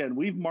it. And again,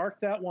 we've marked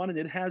that one, and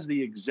it has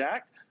the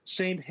exact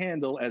same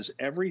handle as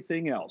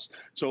everything else.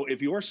 So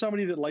if you're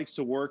somebody that likes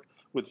to work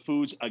with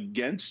foods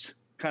against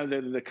kind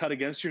of the cut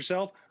against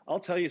yourself, I'll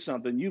tell you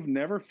something, you've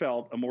never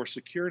felt a more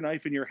secure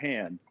knife in your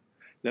hand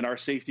than our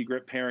Safety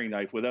Grip paring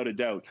knife, without a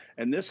doubt.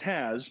 And this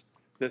has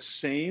the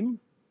same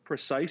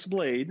precise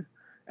blade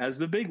as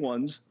the big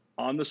ones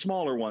on the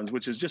smaller ones,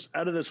 which is just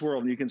out of this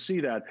world. And you can see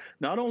that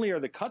not only are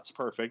the cuts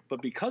perfect,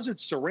 but because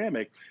it's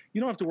ceramic,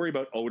 you don't have to worry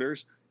about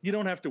odors. You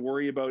don't have to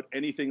worry about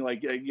anything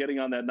like getting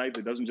on that knife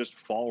that doesn't just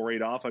fall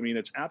right off. I mean,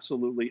 it's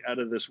absolutely out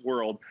of this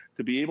world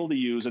to be able to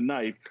use a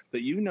knife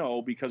that, you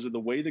know, because of the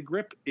way the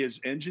grip is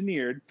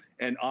engineered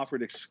and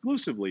offered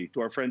exclusively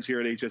to our friends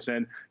here at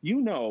HSN, you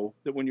know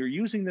that when you're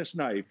using this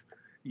knife,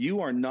 you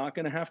are not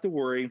going to have to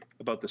worry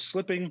about the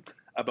slipping,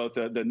 about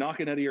the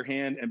knocking out of your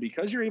hand. And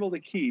because you're able to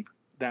keep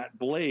that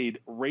blade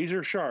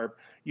razor sharp,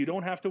 you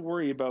don't have to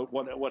worry about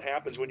what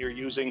happens when you're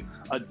using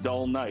a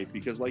dull knife,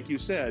 because like you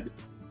said,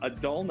 a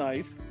dull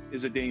knife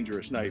is a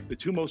dangerous knife. The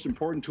two most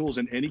important tools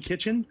in any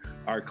kitchen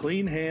are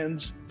clean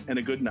hands and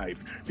a good knife,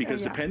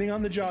 because depending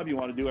on the job you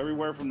want to do,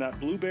 everywhere from that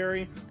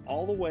blueberry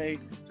all the way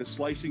to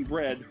slicing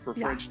bread for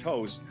French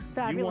toast,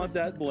 you want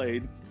that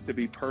blade to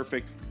be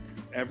perfect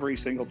every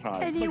single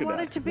time. And you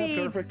want it to be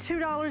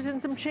 $2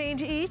 and some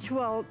change each?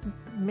 Well,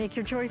 make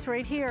your choice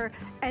right here.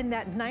 And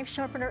that knife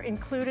sharpener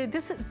included.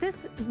 This,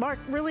 Mark,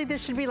 really,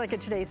 this should be like a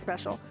today's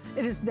special.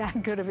 It is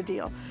that good of a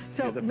deal.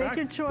 So make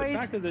your choice. The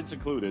fact that it's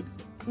included.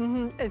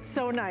 It's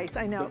so nice,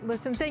 I know.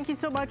 Listen, thank you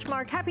so much,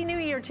 Mark. Happy New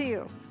Year to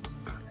you.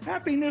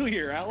 Happy New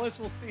Year, Alyce.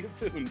 We'll see you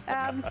soon.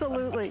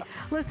 Absolutely.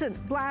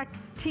 Listen, black,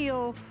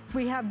 teal,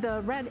 we have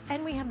the red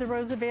and we have the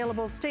rose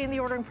available. Stay in the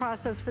ordering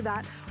process for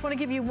that. Want to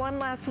give you one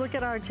last look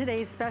at our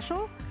today's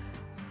special,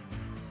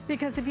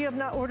 because if you have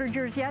not ordered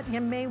yours yet,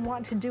 you may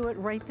want to do it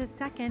right this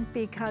second,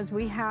 because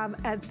we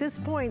have, at this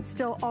point,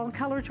 still all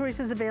color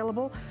choices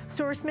available.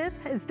 StoreSmith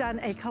has done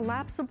a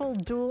collapsible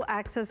dual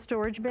access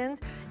storage bins.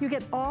 You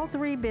get all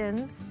 3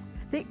 bins.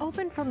 They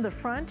open from the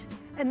front,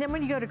 and then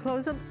when you go to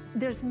close them,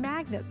 there's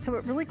magnets, so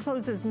it really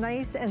closes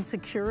nice and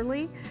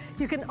securely.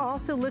 You can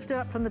also lift it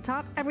up from the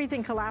top.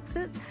 Everything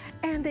collapses,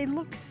 and they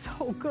look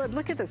so good.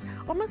 Look at this.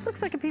 Almost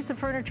looks like a piece of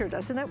furniture,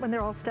 doesn't it, when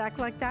they're all stacked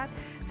like that?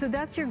 So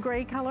that's your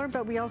gray color,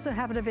 but we also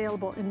have it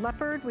available in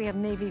leopard. We have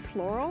navy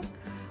floral.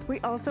 We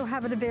also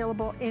have it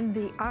available in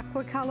the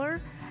aqua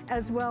color,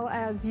 as well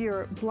as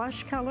your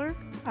blush color,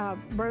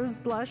 rose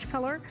blush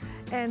color.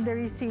 And there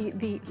you see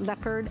the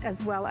leopard,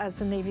 as well as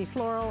the navy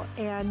floral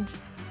and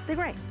the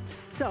gray.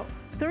 So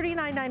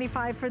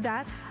 $39.95 for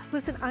that.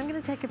 Listen, I'm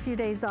gonna take a few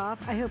days off.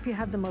 I hope you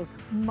have the most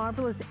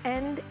marvelous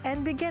end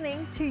and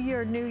beginning to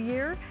your new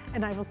year,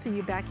 and I will see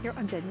you back here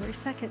on January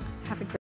 2nd. Have a great